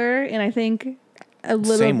taller, and I think a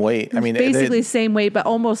little Same weight. I mean, basically same weight, but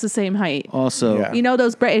almost the same height. Also, Yeah. You know,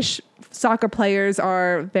 those British soccer players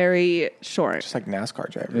are very short. just like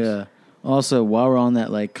NASCAR drivers. yeah. Also, while we're on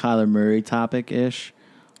that like Kyler Murray topic ish,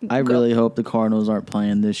 I really hope the Cardinals aren't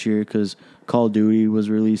playing this year because Call of Duty was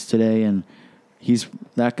released today, and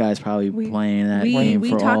that guy's probably playing that game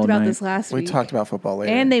we for talked all about night. this last We week. talked about football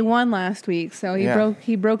later. And they won last week, so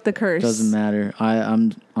he broke the curse. Doesn't matter.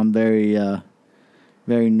 I'm very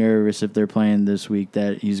very nervous if they're playing this week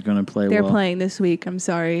that he's going to play They're well. playing this week. I'm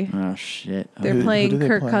sorry. Oh shit! They're Who playing do they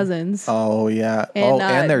Kirk play? Cousins. Oh yeah. And,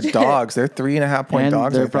 and their dogs. They're 3.5 point And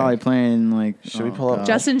dogs. they're I probably think. playing like. Should we pull up God.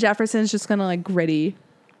 Justin Jefferson's just gonna like gritty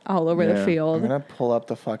all over the Yeah. I'm field. gonna pull up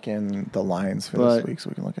the lines for But- this week so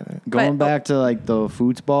we can look at it. Going but- back to like the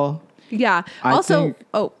football. Yeah. I Also, think-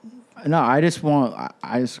 No, I just want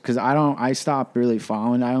because I stopped really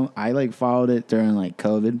following. I like followed it during like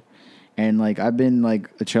COVID, and like I've been like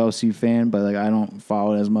a Chelsea fan, but like I don't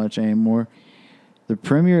follow it as much anymore. The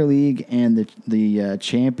Premier League and the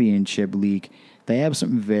Championship League, they have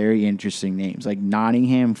some very interesting names, like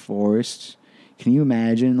Nottingham Forest. Can you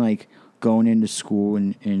imagine like going into school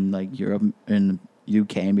in like Europe and the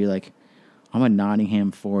UK and be like, I'm a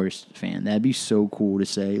Nottingham Forest fan. That'd be so cool to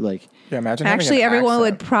say. Like, Yeah, imagine. Actually, having an everyone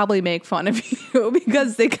would accent. probably make fun of you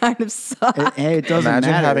because they kind of suck. hey, it doesn't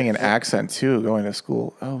Imagine matter. having an accent too, going to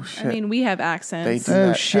school. Oh shit! I mean, we have they accents. do Oh,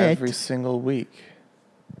 that shit. every single week.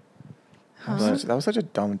 That was such a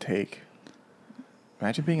dumb take.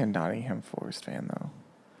 Imagine being a Nottingham Forest fan though.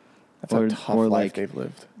 That's Or- a tough or, life like- they've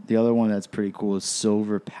lived. The other one that's pretty cool is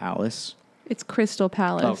Silver Palace. It's Crystal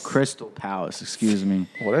Palace. Oh, Crystal Palace. Excuse me.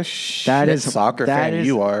 What a shit That is soccer that fan is-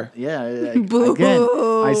 you are. Yeah. Boo. Again,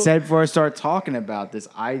 I said before I start talking about this,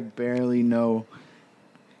 I barely know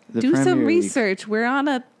the Do some Premier League. research. We're on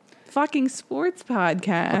a fucking sports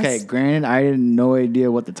podcast. Okay, granted, I had no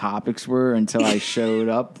idea what the topics were until I showed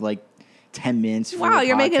up like 10 minutes before Wow, the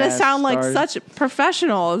you're making us podcast sound like started. such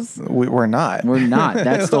professionals. We're not. We're not.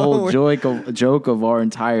 That's the whole joke of our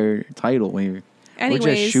entire title here. We're just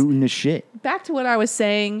Anyways, shooting the shit. back to what I was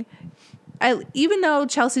saying. Even though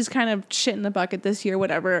Chelsea's kind of shit in the bucket this year,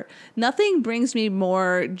 whatever, nothing brings me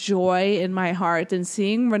more joy in my heart than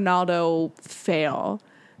seeing Ronaldo fail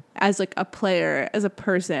as like a player, as a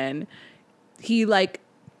person. He like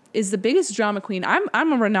is the biggest drama queen.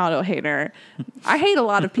 I'm a Ronaldo hater. I hate a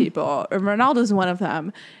lot of people. Ronaldo's one of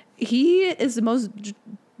them. He is the most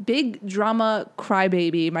big drama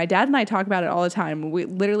crybaby. My dad and I talk about it all the time.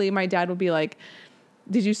 My dad would be like,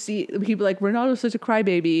 did you see? He'd be like, Ronaldo's such a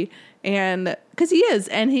crybaby. And because he is.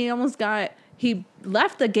 And he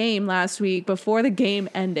left the game last week before the game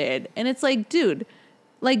ended. And it's like, dude,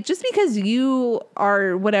 like just because you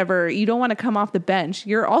are whatever, you don't want to come off the bench.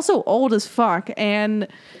 You're also old as fuck. And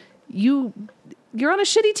you're on a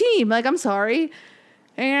shitty team. Like, I'm sorry.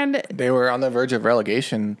 And They were on the verge of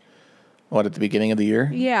relegation. What, at the beginning of the year?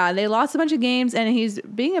 yeah, they lost a bunch of games, and he's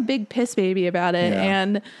being a big piss baby about it. Yeah.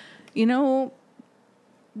 And, you know,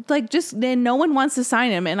 like, just then no one wants to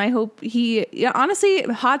sign him. And I hope honestly,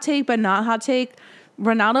 hot take, but not hot take,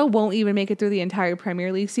 Ronaldo won't even make it through the entire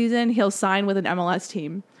Premier League season. He'll sign with an MLS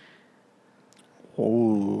team.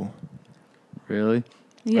 Oh, Really? Are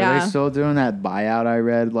Yeah. they still doing that buyout I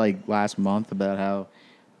read like last month about how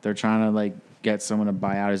they're trying to like get someone to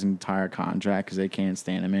buy out his entire contract because they can't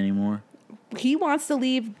stand him anymore? He wants to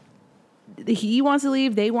leave. He wants to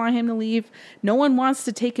leave. They want him to leave. No one wants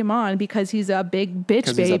to take him on because he's a big bitch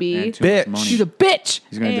 'Cause he's a baby. And too much Bitch. money. He's a bitch.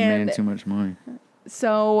 He's going to And demand too much money.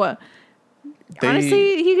 So They-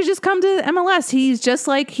 honestly, he could just come to MLS.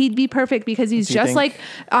 He'd be perfect because he's Do you just think-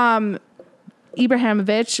 like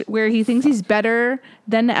Ibrahimovic, where he thinks he's better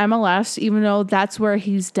than the MLS, even though that's where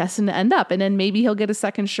he's destined to end up. And then maybe he'll get a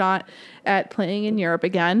second shot at playing in Europe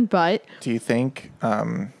again. But do you think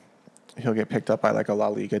he'll get picked up by like a La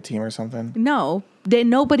Liga team or something? no,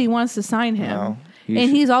 nobody wants to sign him. No. And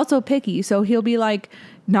he's also picky, so he'll be like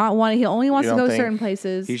not wanting. He only wants You to don't go think certain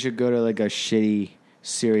places. He should go to like a shitty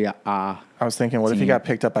Serie A. I was thinking, what if he Team. got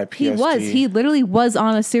picked up by PSG? He literally was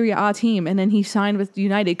on a Serie A team, and then he signed with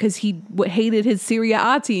United because he hated his Serie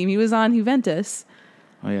A team. He was on Juventus,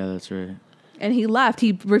 Oh, yeah, that's right. and he left.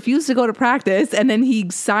 He refused to go to practice, and then he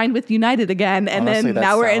signed with United again. And Honestly, then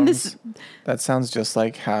now we're in this. That sounds just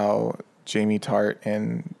like how Jamie Tart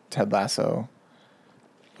and Ted Lasso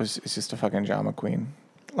is just a fucking drama queen.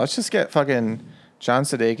 Let's just get fucking John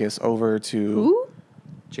Sudeikis over to Who?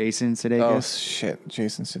 Jason oh Sudeikis. shit,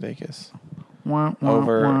 Jason Sudeikis Wah, wah,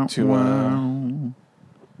 over wah, to, wah.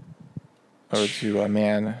 over to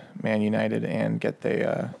Man United and get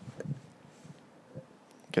that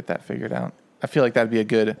figured out. I feel like that'd be a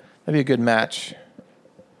good match.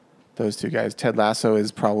 Those two guys. Ted Lasso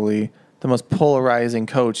is probably the most polarizing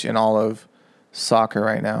coach in all of soccer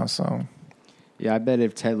right now. So Yeah, I bet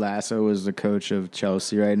if Ted Lasso was the coach of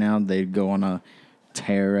Chelsea right now, they'd go on a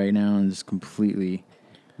tear right now and just completely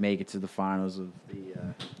make it to the finals of the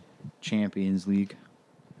Champions League.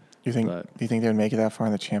 do you think they would make it that far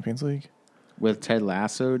in the Champions League? With Ted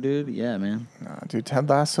Lasso, dude? Yeah, man. Nah, dude, Ted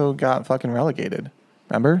Lasso got fucking relegated.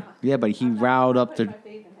 Remember? Yeah, but he riled up the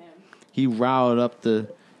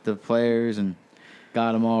players and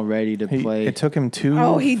got them all ready to play. It took him two.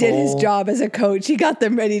 Oh, he did his full- job as a coach. He got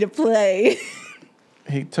them ready to play.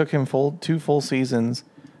 He took him two full seasons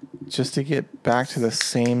just to get back to the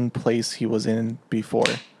same place he was in before.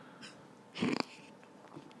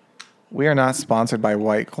 We are not sponsored by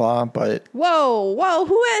White Claw, but Whoa,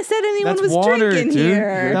 who said anyone That's was water, drinking dude.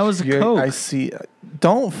 here? That was a Coke. I see.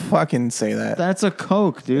 Don't fucking say that. That's a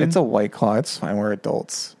Coke, dude. It's a White Claw. It's fine. We're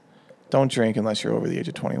adults. Don't drink unless you're over the age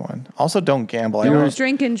of 21. Also, don't gamble. Don't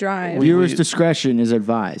drink and drive. Viewers' discretion is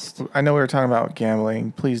advised. I know we were talking about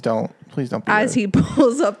gambling. Please don't. Please don't. Be As he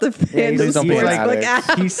pulls up the FanDuel Please don't be an Sportsbook addict.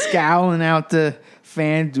 app. He's scowling out the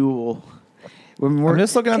FanDuel. When we're I'm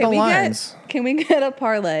just looking at the lines. Can we get a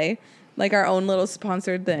parlay? Like our own little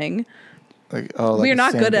sponsored thing. Like We're a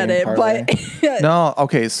not good at same-game it, parlay. but No,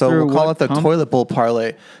 okay, so Through we'll call what it the pump? toilet bowl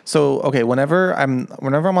parlay. So, okay, whenever I'm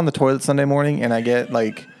on the toilet Sunday morning and I get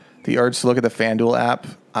like the urge to look at the FanDuel app,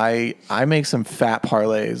 I make some fat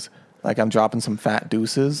parlays. Like I'm dropping some fat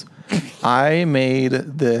deuces. I made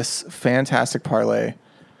this fantastic parlay.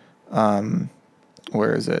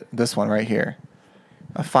 Where is it? This one right here.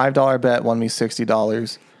 A $5 bet won me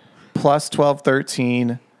 $60 plus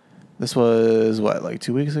 12-13. This was what, like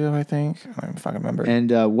 2 weeks ago, I think. I don't fucking remember.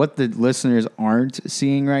 And what the listeners aren't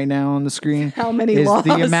seeing right now on the screen How many is lost?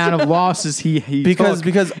 the amount of losses he Because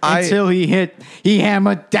took I- until he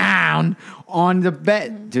hammered down on the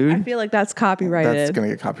bet, dude. I feel like that's copyrighted. That's gonna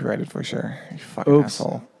get copyrighted for sure. You fucking Oops.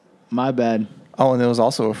 asshole. My bad. Oh, and there was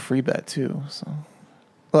also a free bet too. So,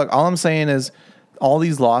 look, all I'm saying is, all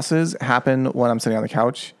these losses happen when I'm sitting on the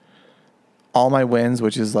couch. All my wins,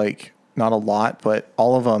 which is like not a lot, but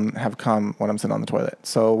all of them have come when I'm sitting on the toilet.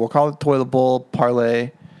 So we'll call it toilet bowl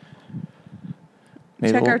parlay.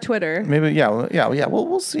 Maybe Check we'll- our Twitter. Maybe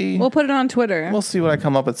We'll see. We'll put it on Twitter. We'll see what I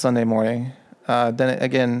come up with Sunday morning. Then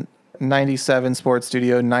again, 97 Sports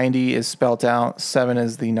Studio. 90 is spelt out. 7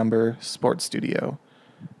 is the number Sports Studio.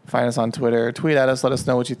 Find us on Twitter. Tweet at us. Let us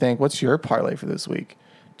know what you think. What's your parlay for this week?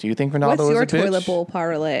 Do you think Ronaldo What's is your a bitch? toilet bowl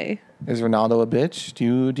parlay? Is Ronaldo a bitch? Do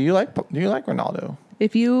you like Ronaldo?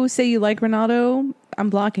 If you say you like Ronaldo, I'm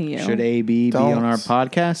blocking you. Should AB be Don't. on our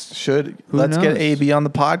podcast? Let's knows? get AB on the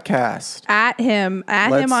podcast. At him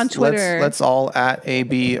on Twitter. Let's all at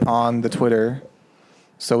AB on the Twitter,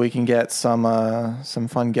 so we can get some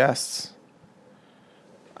fun guests.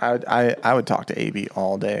 I would talk to AB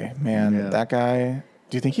all day, man. Yeah. That guy.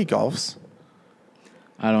 Do you think he golfs?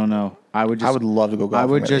 I don't know. I would love to go golfing I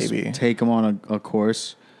would with just AB. take him on a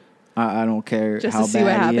course. I don't care Just how to see what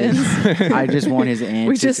bad he is. I just want his antics.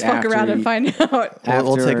 we just fuck around and find out.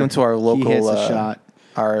 We'll take him to our he local hits a shot.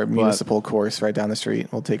 our municipal course right down the street.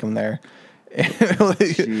 We'll take him there.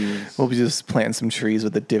 Jeez. We'll be just planting some trees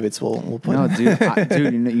with the divots. We'll put. No,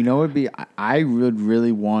 dude, you know what would be? I would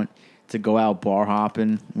really want to go out bar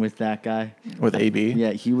hopping with that guy. with AB.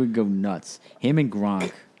 Yeah, he would go nuts. Him and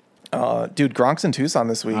Gronk. Dude, Gronk's in Tucson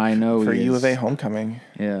this week. I know for he U is. of A homecoming.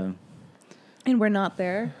 Yeah. And we're not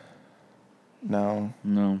there. No,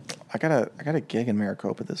 No. I got a gig in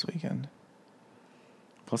Maricopa this weekend.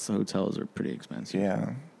 Plus the hotels are pretty expensive.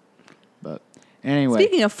 Yeah. But anyway,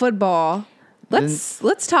 Speaking of football,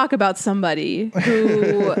 let's talk about somebody who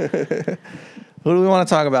Who do we want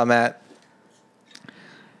to talk about, Matt?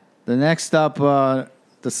 the next up, the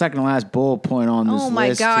second to last bullet point on this oh my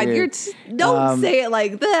list god, here, don't say it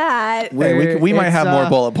like that. Hey, we might it's, have more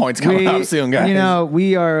bullet points coming up soon, guys. You know,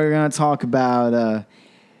 we are going to talk about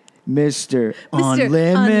Mr.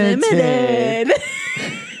 Unlimited,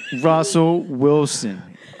 Russell Wilson.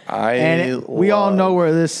 And we all know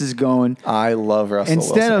where this is going. I love Russell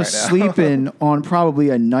Instead of Wilson right now. sleeping on probably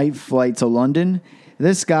a night flight to London,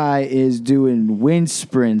 this guy is doing wind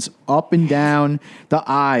sprints up and down the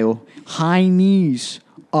aisle, high knees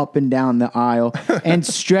up and down the aisle, and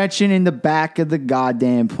stretching in the back of the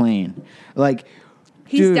goddamn plane. Like,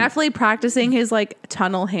 He's dude, definitely practicing his like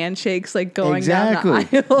tunnel handshakes, like going exactly, down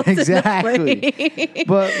the aisle. to the exactly. plane.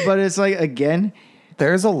 But it's like, again,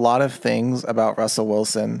 There's a lot of things about Russell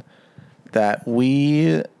Wilson that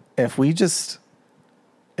if we just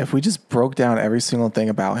broke down every single thing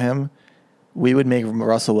about him, we would make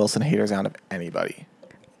Russell Wilson haters out of anybody.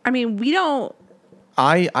 I mean, we don't.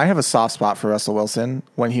 I have a soft spot for Russell Wilson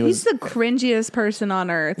when he was He's the cringiest person on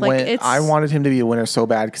earth. Like when it's. I wanted him to be a winner so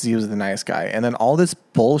bad because he was the nice guy, and then all this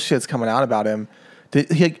bullshit's coming out about him.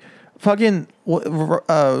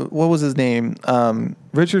 What was his name?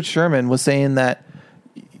 Richard Sherman was saying that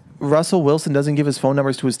Russell Wilson doesn't give his phone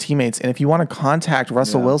numbers to his teammates, and if you want to contact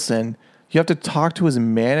Russell Wilson, you have to talk to his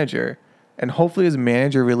manager, and hopefully his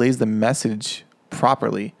manager relays the message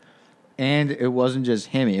properly. and it wasn't just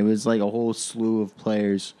him. It was like a whole slew of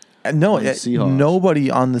players. No, on the Seahawks.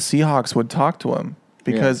 nobody on the Seahawks would talk to him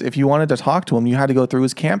because if you wanted to talk to him, you had to go through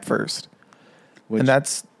his camp first. Which, And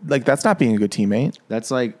that's not being a good teammate.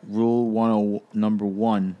 that's like rule number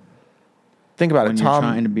 1. Think about When it. you're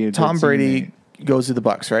trying to be a good Tom Brady goes to the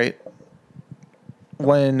Bucks, right?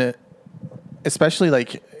 When especially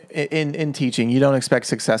like in teaching, you don't expect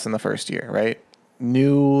success in the first year, right?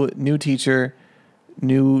 New teacher,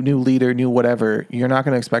 new leader, new whatever. You're not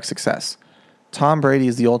going to expect success. Tom Brady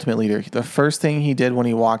is the ultimate leader. The first thing he did when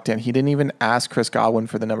he walked in, he didn't even ask Chris Godwin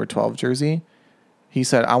for the number 12 jersey. He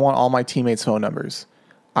said, I want all my teammates' phone numbers.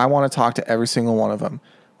 I want to talk to every single one of them.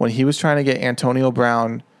 When he was trying to get Antonio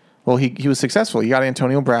Brown, well, he was successful. He got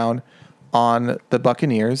Antonio Brown on the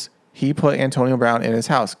Buccaneers. He put Antonio Brown in his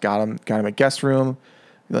house, got him a guest room,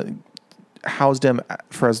 housed him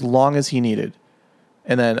for as long as he needed.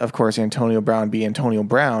 And then, of course, Antonio Brown be Antonio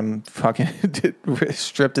Brown, fucking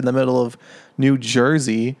stripped in the middle of New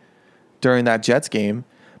Jersey during that Jets game.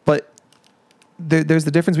 But there's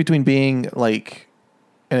the difference between being like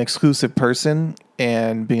an exclusive person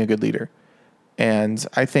and being a good leader. And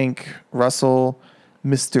I think Russell,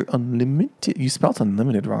 Mr. Unlimited, you spelled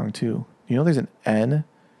unlimited wrong too. You know there's an N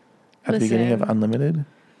at the beginning of unlimited?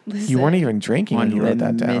 You weren't even drinking when you wrote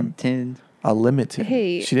that down. Unlimited.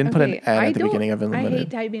 Hey, she didn't put an N at the beginning of unlimited. I hate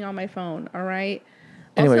typing on my phone. All right.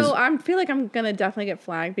 Anyways, Also, I feel like I'm gonna definitely get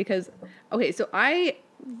flagged because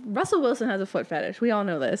Russell Wilson has a foot fetish. We all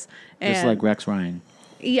know this. And Just like Rex Ryan.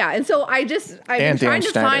 yeah, and so I've been Dan trying to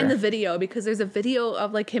Schneider. find the video because there's a video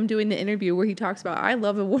of like him doing the interview where he talks about I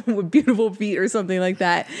love a woman with beautiful feet or something like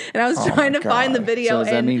that. And I was trying to find the God. video. So does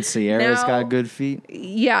that and mean Sierra's now- got good feet?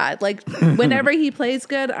 Yeah, like whenever he plays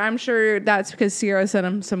good, I'm sure that's because Sierra sent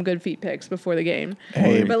him some good feet pics before the game.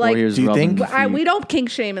 Hey, but like, here's do you rubbing think- feet. we don't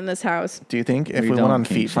kink shame in this house. do you think if We we don't went on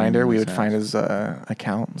kink Feet shame Finder, in we this would find house. his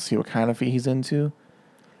account and see what kind of feet he's into?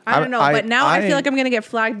 I don't know, but now I feel like I'm gonna get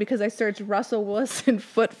flagged because I searched Russell Wilson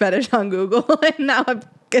foot fetish on Google, and now I'm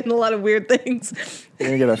getting a lot of weird things. You're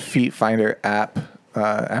gonna get a Feet Finder app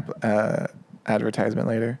advertisement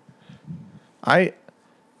later.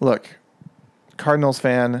 Look, Cardinals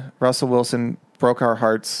fan, Russell Wilson broke our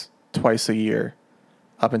hearts twice a year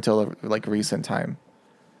up until like recent time.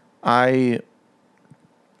 I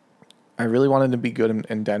really wanted to be good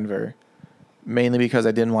in Denver, mainly because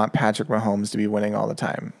I didn't want Patrick Mahomes to be winning all the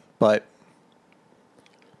time. But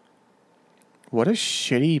what a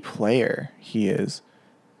shitty player he is.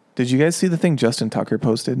 Did you guys see the thing Justin Tucker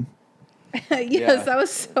posted? Yes, that was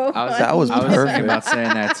so fun. That was I was perfect. thinking about saying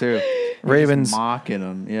that too. He Ravens- just mocking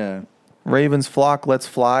him. Yeah. Ravens flock, let's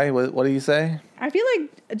fly. What do you say? I feel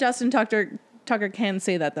like Justin Tucker can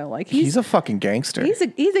say that though. Like He's a fucking gangster. he's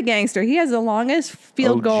a gangster. He has the longest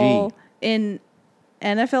field OG. goal in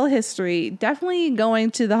NFL history. Definitely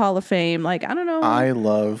going to the Hall of Fame. Like I don't know. I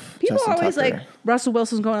love People Justin are always Tucker. like Russell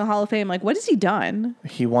Wilson's going to the Hall of Fame. Like what has he done?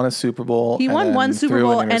 He won a Super Bowl. He and won then one Super threw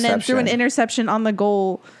Bowl an and then threw an interception. interception on the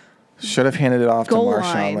goal. Should have handed it off to Goal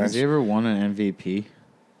Marshawn line. Has he Lynch. ever won an MVP?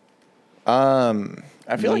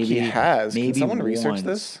 I feel like he Maybe- has. Can maybe someone research once.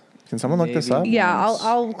 this? Can someone look this up? Maybe. Yeah, Once.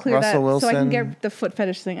 I'll clear Russell that so I can Wilson. get the foot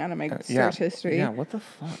fetish thing out of my search history. Yeah, what the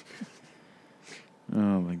fuck? Oh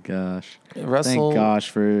my gosh. Russell. Thank gosh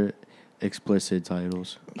for explicit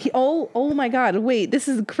titles. Oh my God! Wait, this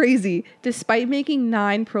is crazy. Despite making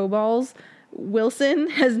 9 Pro Bowls, Wilson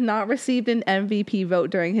has not received an MVP vote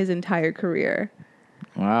during his entire career.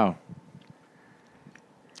 Wow.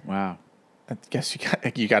 Wow. I guess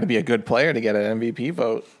you got to be a good player to get an MVP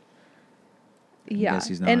vote. Yeah, guess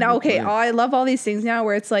he's not and a good okay, player. I love all these things now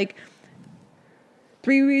where it's like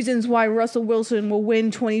 3 reasons why Russell Wilson will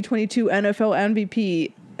win 2022 NFL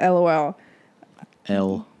MVP. LOL.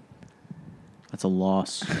 L. That's a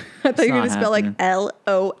loss. I thought you were not gonna spell like happening.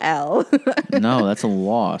 LOL. No, that's a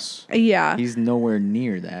loss. Yeah. He's nowhere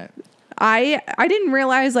near that. I didn't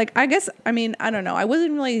realize, like, I don't know. I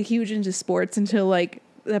wasn't really huge into sports until like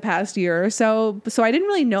the past year or so. So I didn't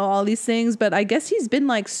really know all these things, but I guess he's been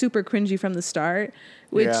like super cringy from the start,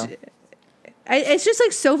 which Yeah. it's just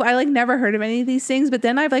like so, I like never heard of any of these things, but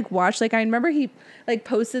then I've like watched, like, I remember he like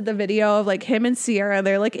posted the video of like him and Sierra,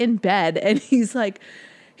 they're like in bed and he's like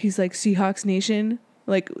Seahawks Nation.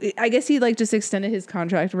 Like, I guess he like just extended his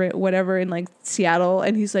contract or whatever in like Seattle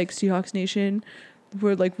and he's like Seahawks Nation,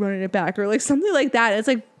 we're like running it back or like something like that. It's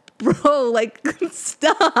like, bro, like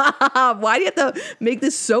stop. Why do you have to make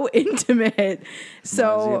this so intimate? Why does he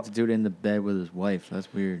So have to do it in the bed with his wife?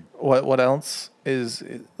 That's weird. What else is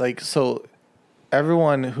like? So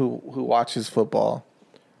everyone who watches football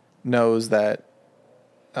knows that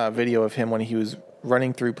video of him when he was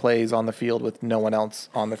running through plays on the field with no one else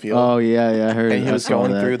on the field. Oh yeah, I heard. And he I was saw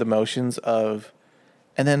going that. through the motions of,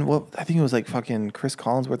 and then I think it was like fucking Chris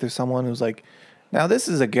Collinsworth or someone who was like, now this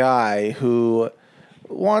is a guy who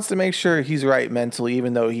wants to make sure he's right mentally,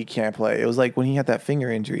 even though he can't play. It was like when he had that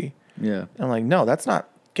finger injury. Yeah. And I'm like, no, that's not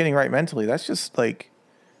getting right mentally. That's just like,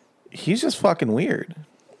 he's just fucking weird.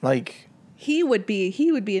 Like, He would be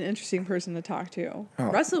an interesting person to talk to.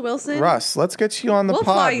 Russell Wilson. Russ, let's get you on the We'll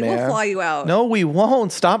pod, fly you- man. we'll fly you out. No, we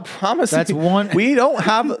won't. Stop promising. That's one- We don't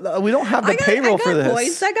have the payroll for this.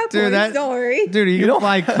 Points. I got Dude, points. Don't worry. Dude, you don't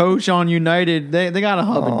can fly coach on United. They got a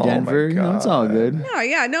hub Oh, in Denver. my You know, it's all God. good.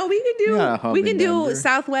 No, we can Yeah, do hub we in can do Denver.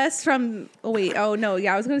 Southwest from. Oh wait, I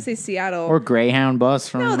was gonna say Seattle. Or Greyhound bus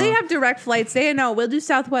from. no, they have direct flights. We'll do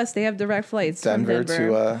Southwest. They have direct flights Denver from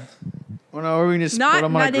Denver. to Well, no, or we can just put Not,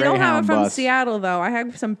 them on a they don't have Greyhound it from bus. Seattle though. I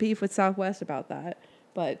have some beef with Southwest about that,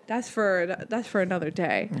 but that's for another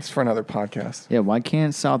day. it's for another podcast. Yeah, why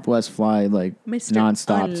can't Southwest fly like Mr.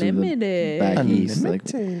 nonstop to the Unlimited. back east? Like,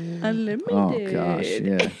 Unlimited. Unlimited. oh gosh,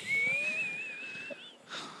 yeah.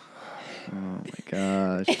 Oh my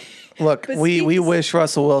gosh. Look, But we Steve- wish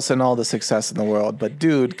Russell Wilson all the success in the world, but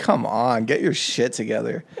dude, come on, get your shit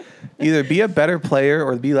together. Either be a better player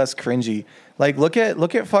or be less cringy. Like look at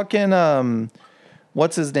fucking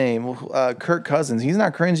what's his name? Kirk Cousins. He's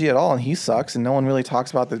not cringy at all and he sucks and no one really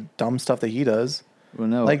talks about the dumb stuff that he does. Well,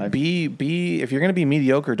 no, Like be if you're going to be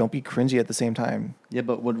mediocre, don't be cringy at the same time. yeah,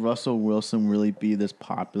 but would Russell Wilson really be this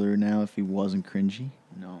popular now if he wasn't cringy?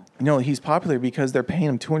 No. No, he's popular because they're paying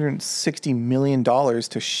him $260 million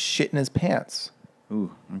to shit in his pants.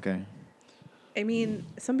 Ooh, okay. I mean,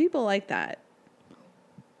 some people like that.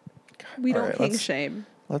 We All don't right, king let's- shame.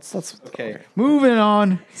 Let's Okay. Moving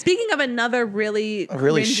on. Speaking of another really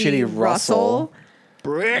really cringy shitty Russell.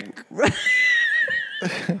 Brick.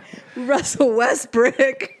 Russell Westbrook.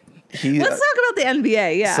 Let's talk about the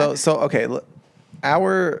NBA. Yeah. So okay, look,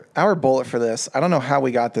 our bullet for this. I don't know how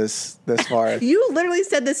we got this far. You literally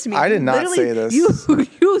said this to me. I did not Literally, say this.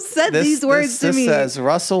 You said these words to this me. says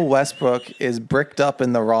Russell Westbrook is bricked up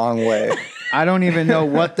in the wrong way. I don't even know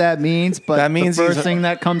what that means, but That means the he's first a- thing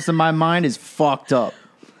that comes to my mind is fucked up.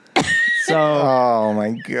 So Oh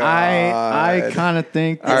my god! I kind of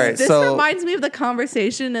think All right, This so reminds me of the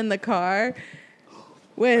conversation in the car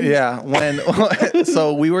when yeah, when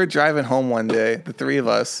so we were driving home one day, the three of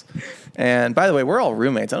us, and by the way, we're all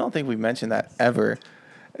roommates. I don't think we mentioned that ever.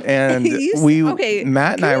 And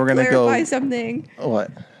Matt and I were gonna go. clarify something.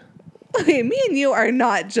 What? Okay, me and you are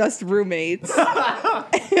not just roommates.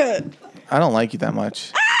 I don't like you that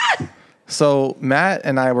much. So Matt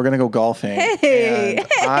and I were gonna go golfing. Hey, and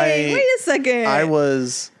hey, wait a second. I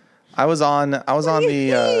was on What the. do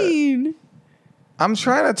you mean? I'm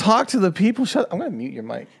trying to talk to the people. I'm gonna mute your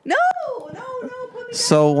mic. No. Put me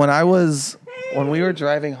So when we were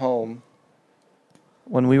driving home,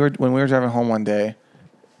 when we were driving home one day,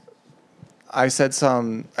 I said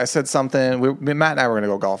something. Matt and I were gonna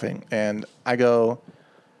go golfing, and I go,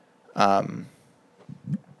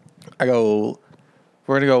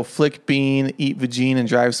 we're gonna go flick bean, eat vagine, and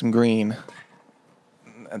drive some green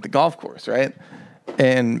at the golf course, right?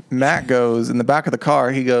 And Matt goes in the back of the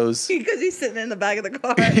car. He goes, because he's sitting in the back of the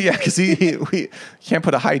car. yeah, because we can't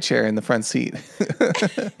put a high chair in the front seat.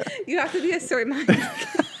 You have to be a certain height.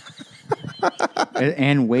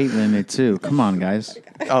 and weight limit too. Come on, guys.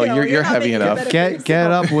 Oh, No, you're not heavy making it enough. better.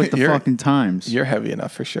 Get up with the You're- fucking times. You're heavy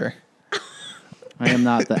enough for sure. I am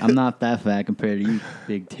not that. I'm not that fat compared to you,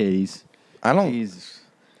 big titties. I don't. Jesus.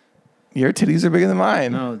 Your titties are bigger than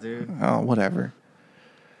mine. No, dude. Oh, whatever.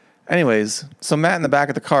 Anyways, so Matt in the back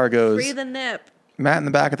of the car goes. Free the nip. Matt in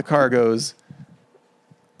the back of the car goes.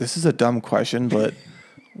 This is a dumb question, but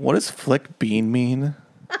what does flick bean mean?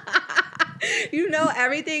 You know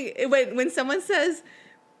everything. When someone says,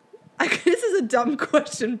 "This is a dumb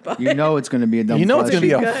question," but You know it's going to be a dumb. You know it's gonna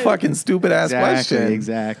be a Good. fucking stupid ass question.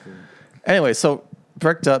 Exactly. Anyway, so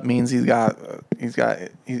bricked up means his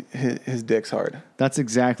dick's hard. That's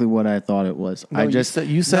exactly what I thought it was. No, I you just said-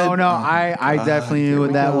 you said- no. I definitely knew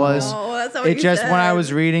what that was. No, that's not what It you just when I said.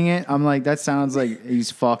 was reading it, I'm like, that sounds like he's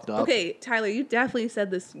fucked up. Okay, Tyler, you definitely said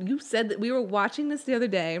this. You said that we were watching this the other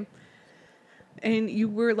day, and you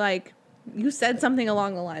were like, you said something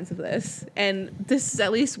along the lines of this, and this is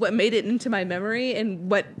at least what made it into my memory, and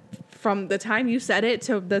what from the time you said it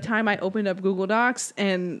to the time I opened up Google Docs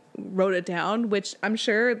and wrote it down, which I'm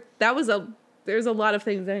sure there's a lot of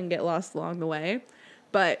things that can get lost along the way,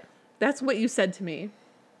 but that's what you said to me.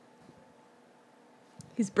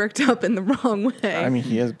 He's bricked up in the wrong way. I mean,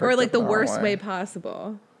 he is bricked or like up the in the wrong worst way. way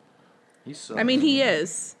possible. He sucks. I mean, he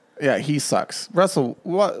is. Yeah, he sucks. Russell,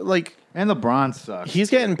 what like And LeBron sucks. he's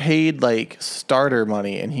getting paid like starter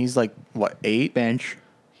money, and he's like what 8? bench,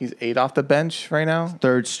 He's 8 off the bench right now.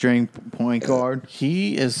 third string point guard.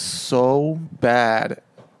 He is so bad.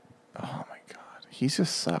 Oh my god, he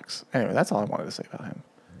just sucks. Anyway, that's all I wanted to say about him.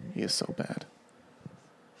 He is so bad.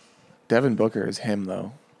 Devin Booker is him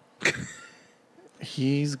though.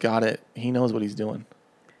 He's got it. He knows what he's doing.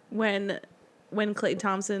 When when Klay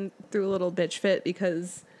Thompson threw a little bitch fit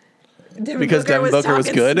because Devin Booker was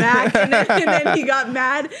good. smack, and then he got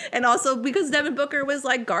mad, and also because Devin Booker was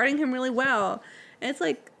like guarding him really well. And it's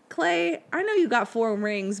like, Klay, I know you got 4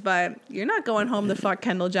 rings, but you're not going home to fuck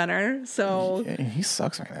Kendall Jenner. So Yeah, he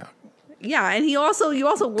sucks right now. yeah, and you also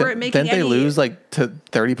weren't making Didn't they any. lose like to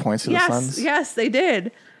 30 points to the Suns? Yes, they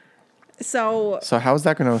did. So So how is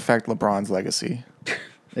that going to affect LeBron's legacy?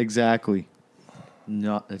 Exactly.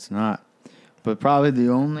 No, it's not. But probably the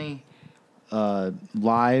only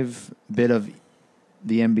live bit of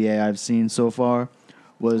the NBA I've seen so far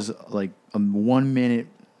was like a 1 minute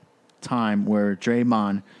time where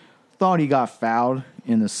Draymond thought he got fouled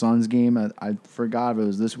in the Suns game. I forgot if it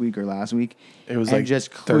was this week or last week. It was and like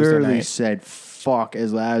just Thursday clearly night. said "fuck"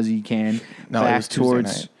 as loud as he can No, it back was Tuesday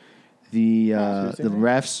towards night. the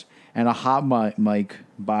refs, and a hot mic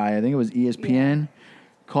by I think it was ESPN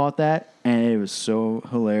caught that, and it was so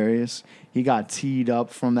hilarious. He got teed up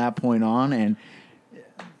from that point on, and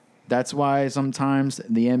that's why sometimes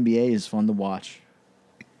the NBA is fun to watch.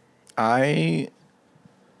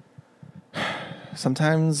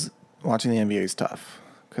 Sometimes watching the NBA is tough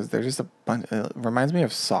because they're just a bunch. It reminds me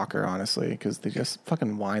of soccer, honestly, because they just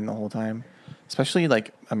fucking whine the whole time. Especially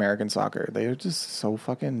like American soccer, they're just so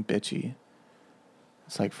fucking bitchy.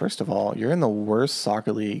 It's like, first of all, you're in the worst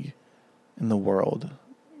soccer league in the world.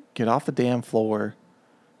 Get off the damn floor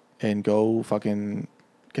and go fucking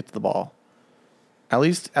get to the ball. At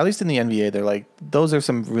least in the NBA, they're like, those are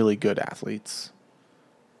some really good athletes.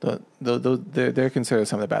 They're considered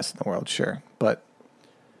some of the best in the world, sure, but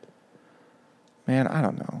man, I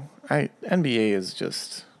don't know. NBA is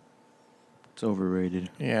just, It's overrated.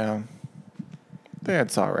 yeah,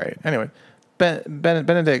 it's all right. Anyway,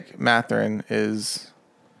 Benedict Mathurin is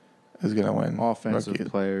gonna win Offensive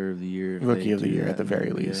player of the year. if rookie they of the do year that at the in very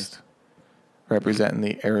NBA. least, representing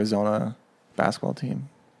the Arizona basketball team.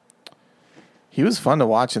 He was fun to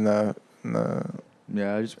watch in the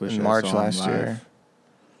Yeah, I just wish in I March saw him last live. year.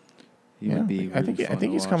 He would be. I think really fun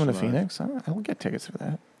he's watch coming to live. Phoenix. I'll get tickets for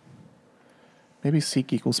that. Maybe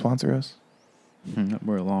SeatGeek will sponsor us.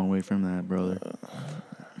 We're a long way from that, brother.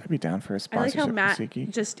 I'd be down for a I like sponsorship how for Matt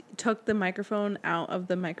SeatGeek. just took the microphone out of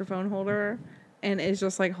the microphone holder and is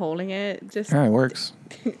just like holding it. Just Yeah, it works.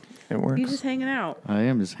 It works. he's just hanging out. I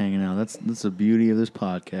am just hanging out. That's the beauty of this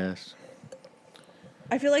podcast.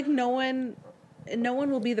 I feel like no one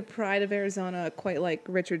will be the pride of Arizona quite like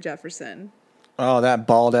Richard Jefferson. Oh, that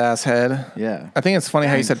bald ass head. Yeah. I think it's funny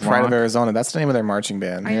how you Thanks, said Pride of Gronk. Arizona. That's the name of their marching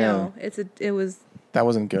band. I know it was. That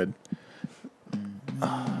wasn't good.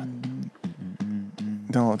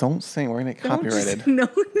 No, don't sing. We're gonna get copyrighted.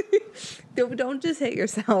 Don't just hit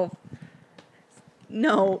yourself.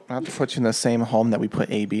 No. I'll have to put you in the same home that we put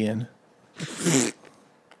AB in.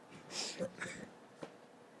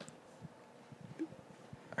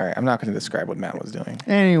 All right, I'm not going to describe what Matt was doing.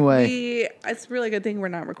 Anyway, It's a really good thing we're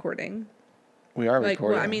not recording. We are Like,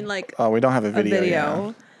 recording. well, I mean, like oh, we don't have a a video. video.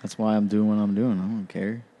 yet. that's why I'm doing what I'm doing. I don't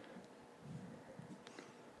care.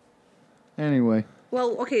 Anyway,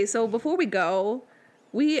 Well, okay, so before we go,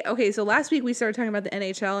 so last week we started talking about the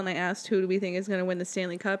NHL and I asked who do we think is going to win the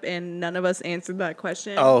Stanley Cup and none of us answered that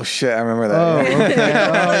question. Oh shit, I remember that.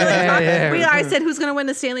 I said who's going to win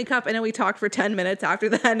the Stanley Cup and then we talked for 10 minutes after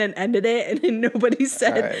that and then ended it and then nobody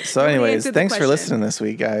said. All right. So, nobody anyways, answered the thanks for question. listening this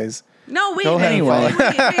week, guys. No, wait. Go ahead and wait,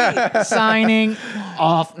 follow. wait. signing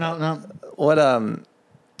off. No. What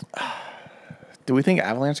do we think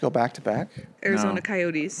Avalanche go back to back? Arizona No.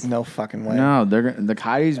 Coyotes. No fucking way. No, the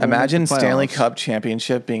Coyotes. will Imagine make the Stanley playoffs. Cup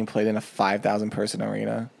championship being played in a 5,000 person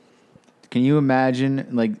arena. Can you imagine?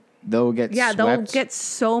 Like they'll get Yeah, swept, they'll get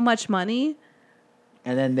so much money.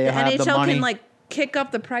 and then they The have NHL the money can like kick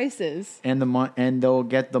up the prices. and and they'll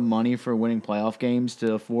get the money for winning playoff games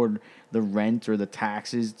to afford the rent or the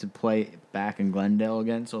taxes to play back in Glendale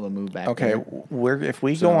again. So they'll move back. Okay, there. if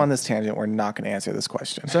we go on this tangent, we're not going to answer this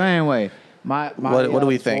question. So anyway, my What do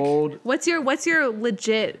we think? bold- What's your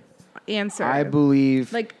legit answer? I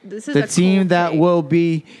believe like this is the a team cool that take. will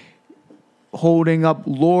be holding up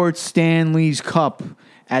Lord Stanley's Cup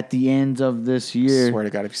at the end of this year Swear to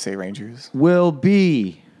God, if you say Rangers, will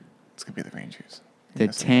be it's going to be the Rangers. the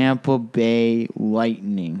Yes. Tampa Bay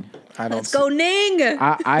Lightning. I don't Let's go, Ning.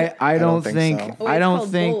 I don't don't think think so. Oh, I it's don't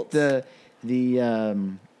called think Bolts.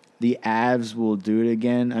 the Avs will do it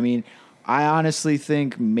again. I mean, I honestly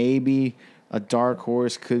think maybe a dark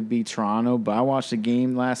horse could be Toronto, but I watched the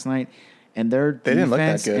game last night and their They didn't look that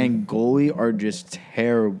defense good. and goalie are just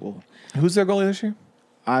terrible. Who's their goalie this year?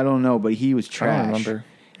 I don't know, but he was I trash. don't remember.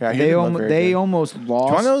 Yeah, he They didn't look very good. almost Do you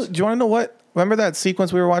lost. want to know what? Remember that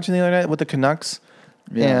sequence we were watching the other night with the Canucks?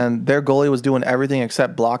 Yeah. and their goalie was doing everything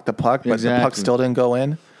except block the puck, but the puck Exactly. still didn't go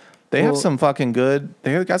in. They have Well- some fucking good.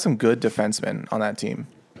 They have got some good defensemen on that team.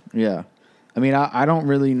 Yeah. I mean, I don't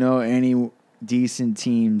really know any decent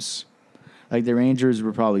teams. Like the Rangers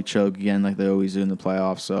would probably choke again, like they always do in the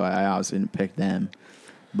playoffs. So I obviously didn't pick them.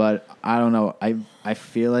 But I don't know. I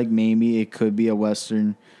feel like maybe it could be a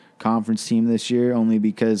Western Conference team this year, only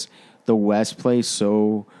because the West plays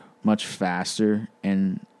so much faster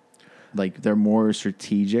and like they're more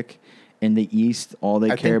strategic. In the East, all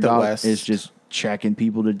they I care think the about West- is just checking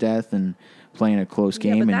people to death and playing a close Yeah,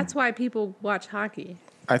 game. but and that's why people watch hockey.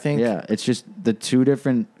 I think. yeah, it's just the two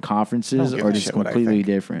different conferences I don't give are a just shit what I completely think.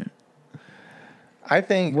 different. I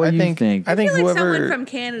think. What I do you think. think? I I think feel like whoever. someone from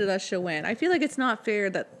Canada should win. I feel like it's not fair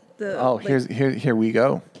that the. Oh, like, here we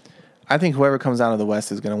go. I think whoever comes out of the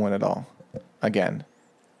West is going to win it all again.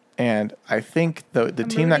 And I think the I'm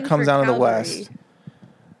team that rooting comes for out of the Calgary. West,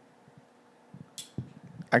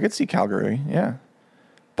 I could see Calgary, yeah.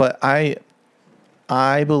 But I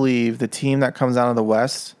believe the team that comes out of the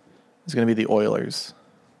West is going to be the Oilers.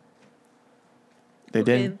 They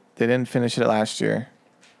Okay. didn't finish it last year.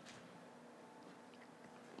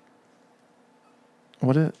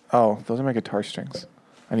 Oh, those are my guitar strings.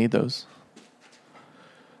 I need those.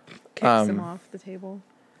 Kicks them off the table.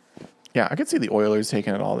 Yeah, I could see the Oilers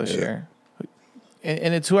taking it all this year.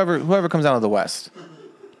 And it's whoever comes out of the West.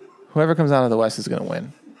 Whoever comes out of the West is going to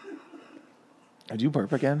win. Did you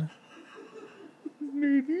burp again?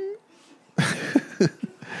 Maybe.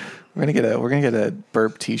 we're gonna get a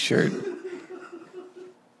burp T-shirt.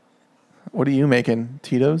 What are you making?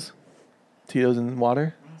 Tito's? Tito's and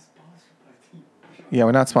water? Yeah,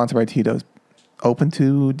 we're not sponsored by Tito's. Open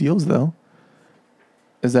to deals though.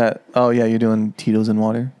 Is that? Oh yeah, you're doing Tito's and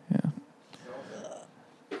water.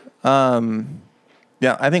 Yeah.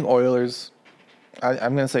 Yeah, I think Oilers. I'm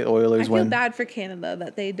gonna say Oilers I feel win. bad for Canada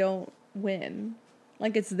that they don't win.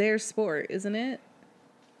 Like it's their sport, isn't it?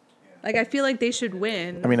 Like I feel like they should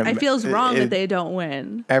win. I mean, I feels wrong it- that they don't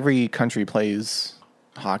win. Every country plays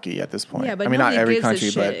hockey at this point. Yeah, but I mean, not nobody every gives a country,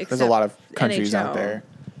 shit but there's a except lot of countries out NHL. there.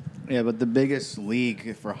 Yeah, but the biggest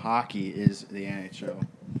league for hockey is the NHL.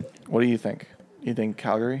 What do you think? You think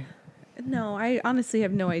Calgary? No, I honestly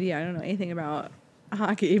have no idea. I don't know anything about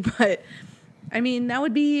hockey, but I mean that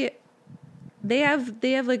would be. They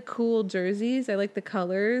have like cool jerseys. I like the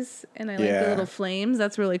colors and I like Yeah. the little flames.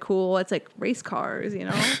 That's really cool. It's like race cars, you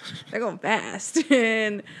know. They're going fast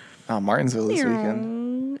and Oh, Martinsville this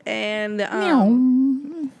weekend. and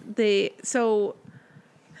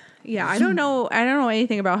yeah. I don't know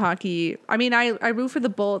anything about hockey. I mean, I root for the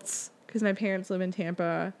Bolts because my parents live in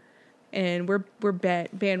Tampa, and we're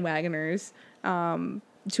bandwagoners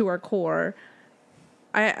to our core.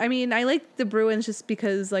 I mean, I like the Bruins just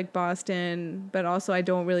because, like, Boston, but also I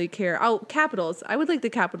don't really care. Oh, Capitals. I would like the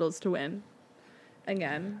Capitals to win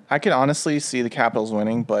again. I could honestly see the Capitals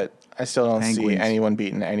winning, but I still don't see Penguins. anyone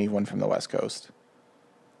beating anyone from the West Coast.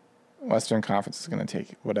 Western Conference is going to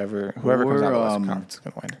take whoever comes out of the Western Conference is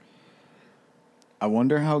going to win. I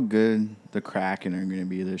wonder how good the Kraken are going to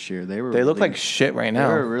be this year. They They look like shit right they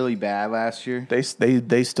were now. really bad last year. They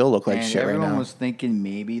still look like and shit right everyone now. was thinking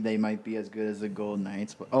maybe they might be as good as the Golden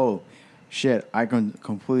Knights, but oh shit, I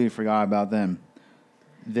completely forgot about them.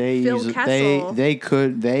 They Phil easily, Kessel. they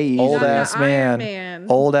could they easily, Old Not the ass Iron man. Man.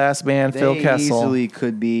 Old ass man. they Phil Kessel. easily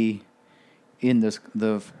could be in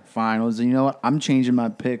the finals. And you know what? I'm changing my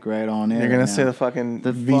pick right on air. You're gonna now. say the fucking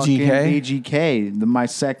the VGK? fucking VGK, my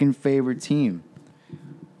second favorite team.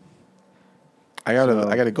 I got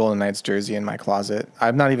a Golden Knights jersey in my closet.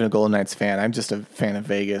 I'm not even a Golden Knights fan. I'm just a fan of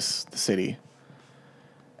Vegas, the city.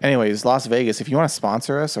 Anyways, Las Vegas. If you want to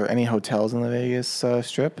sponsor us or any hotels in the Vegas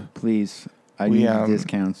Strip, Please, I We, need um,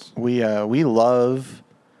 discounts. we love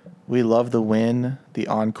the Wynn, the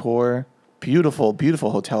Encore, beautiful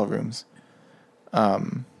hotel rooms.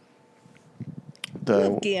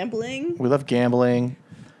 Gambling. We love gambling.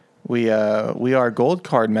 We are gold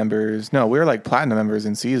card members. No, we're like platinum members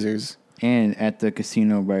in Caesars. And at the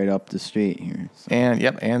casino right up the street here, so,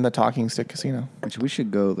 And the Talking Stick Casino. which we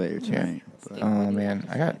should go later tonight. But, Oh man,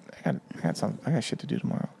 I got shit to do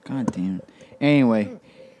tomorrow. God damn it. Anyway,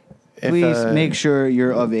 If, please make sure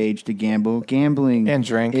you're of age to gamble. Gambling and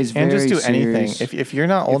drink is and just very do anything. serious. If you're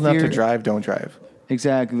not old If enough to you're- drive, don't drive.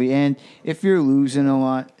 Exactly. And if you're losing a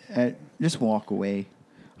lot, just walk away.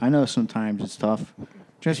 I know sometimes it's tough.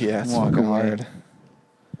 Just Yeah, it's walk fucking away. hard.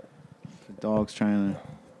 The dog's trying to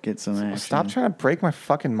get some action. Stop trying to break my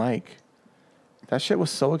fucking mic. That shit was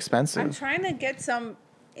so expensive. I'm trying to get some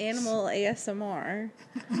animal ASMR.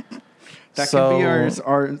 That So- could be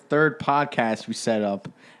our third podcast we set up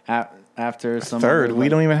after some Third, other, we like-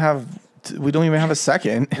 don't even have We don't even have a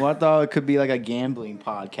second. Well, I thought it could be like a gambling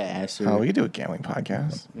podcast. Oh, we could do a gambling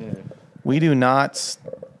podcast. Yeah. We do not.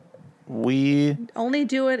 We Only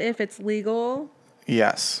do it if it's legal.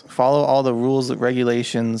 yes, follow all the rules,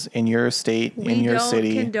 regulations in your state, We in your don't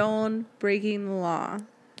city. condone breaking the law.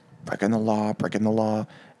 Breaking the law, breaking the law.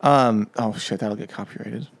 Oh shit, that'll get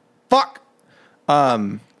copyrighted. Fuck.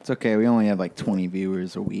 It's okay. We only have like 20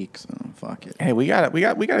 viewers a week, so fuck it. Hey, we got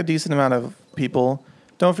a decent amount of people.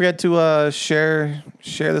 Don't forget to share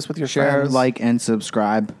this with your Share, friends. like, and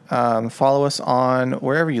subscribe. Follow us on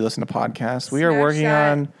wherever you listen to podcasts. We are Smash working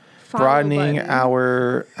that on follow broadening button.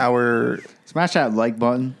 our. Smash that like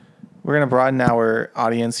button. We're gonna broaden our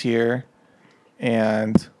audience here,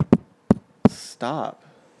 and stop.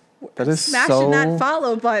 That is Smashing that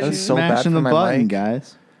follow button. that is so bad Smashing for the my button, mic.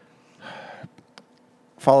 guys.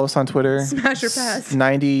 Follow us on Twitter. Smash or pass.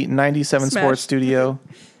 97 Smash. Sports Studio.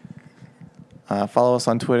 Follow us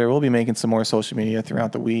on Twitter. We'll be making some more social media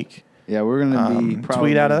throughout the week. Yeah, we're gonna be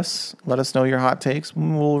Tweet at us. Let us know your hot takes.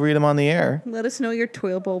 We'll read them on the air. Let us know your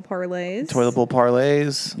toilet bowl parlays. Toilet bowl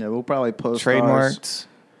parlays, Yeah, we'll probably post trademarked.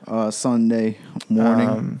 ours, Sunday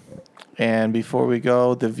morning. And before we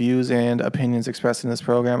go, the views and opinions expressed in this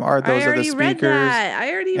program are I those of the already read speakers that.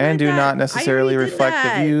 I already read and do that. not I necessarily already did reflect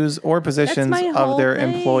that. the views or positions my of whole their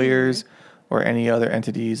thing. employers or any other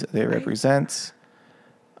entities they represent.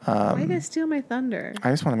 Why you guys steal my thunder?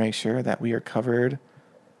 I just want to make sure that we are covered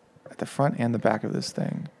at the front and the back of this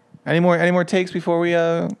thing. Any more takes before we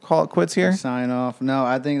call it quits here? Sign off. No,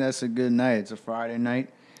 I think that's a good night. It's a Friday night.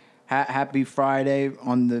 Happy Friday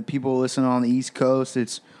on the people listening on the East Coast.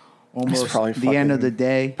 It's almost probably the end of the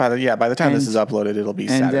day. By the time this And- is uploaded, it'll be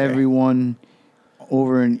And Saturday. everyone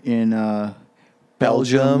over in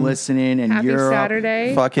Belgium listening and Happy Europe.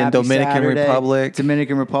 Saturday. Fucking Happy Dominican Saturday. Republic.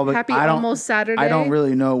 Dominican Republic. Happy I don't, almost Saturday. I don't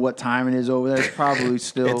really know what time it is over there. It's probably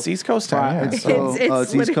still. It's East Coast time. Yeah, It's, so- it's East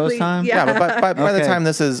Coast literally- time. yeah. Yeah, but by the Okay. time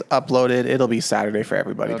this is uploaded, it'll be Saturday for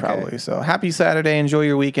everybody, Okay. probably. So happy Saturday! Enjoy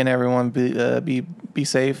your weekend, everyone. Be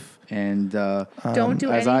safe. And Don't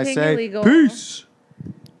do as I anything say, illegal. peace.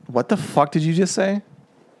 What the fuck did you just say?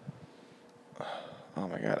 Oh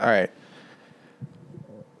my god! All right.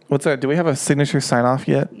 What's that? Do we have a signature sign off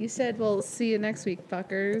yet? You said we'll see you next week,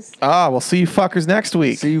 fuckers. Ah, we'll see you fuckers next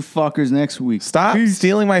week. See you fuckers next week. Stop Peace.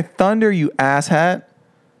 stealing my thunder, you asshat.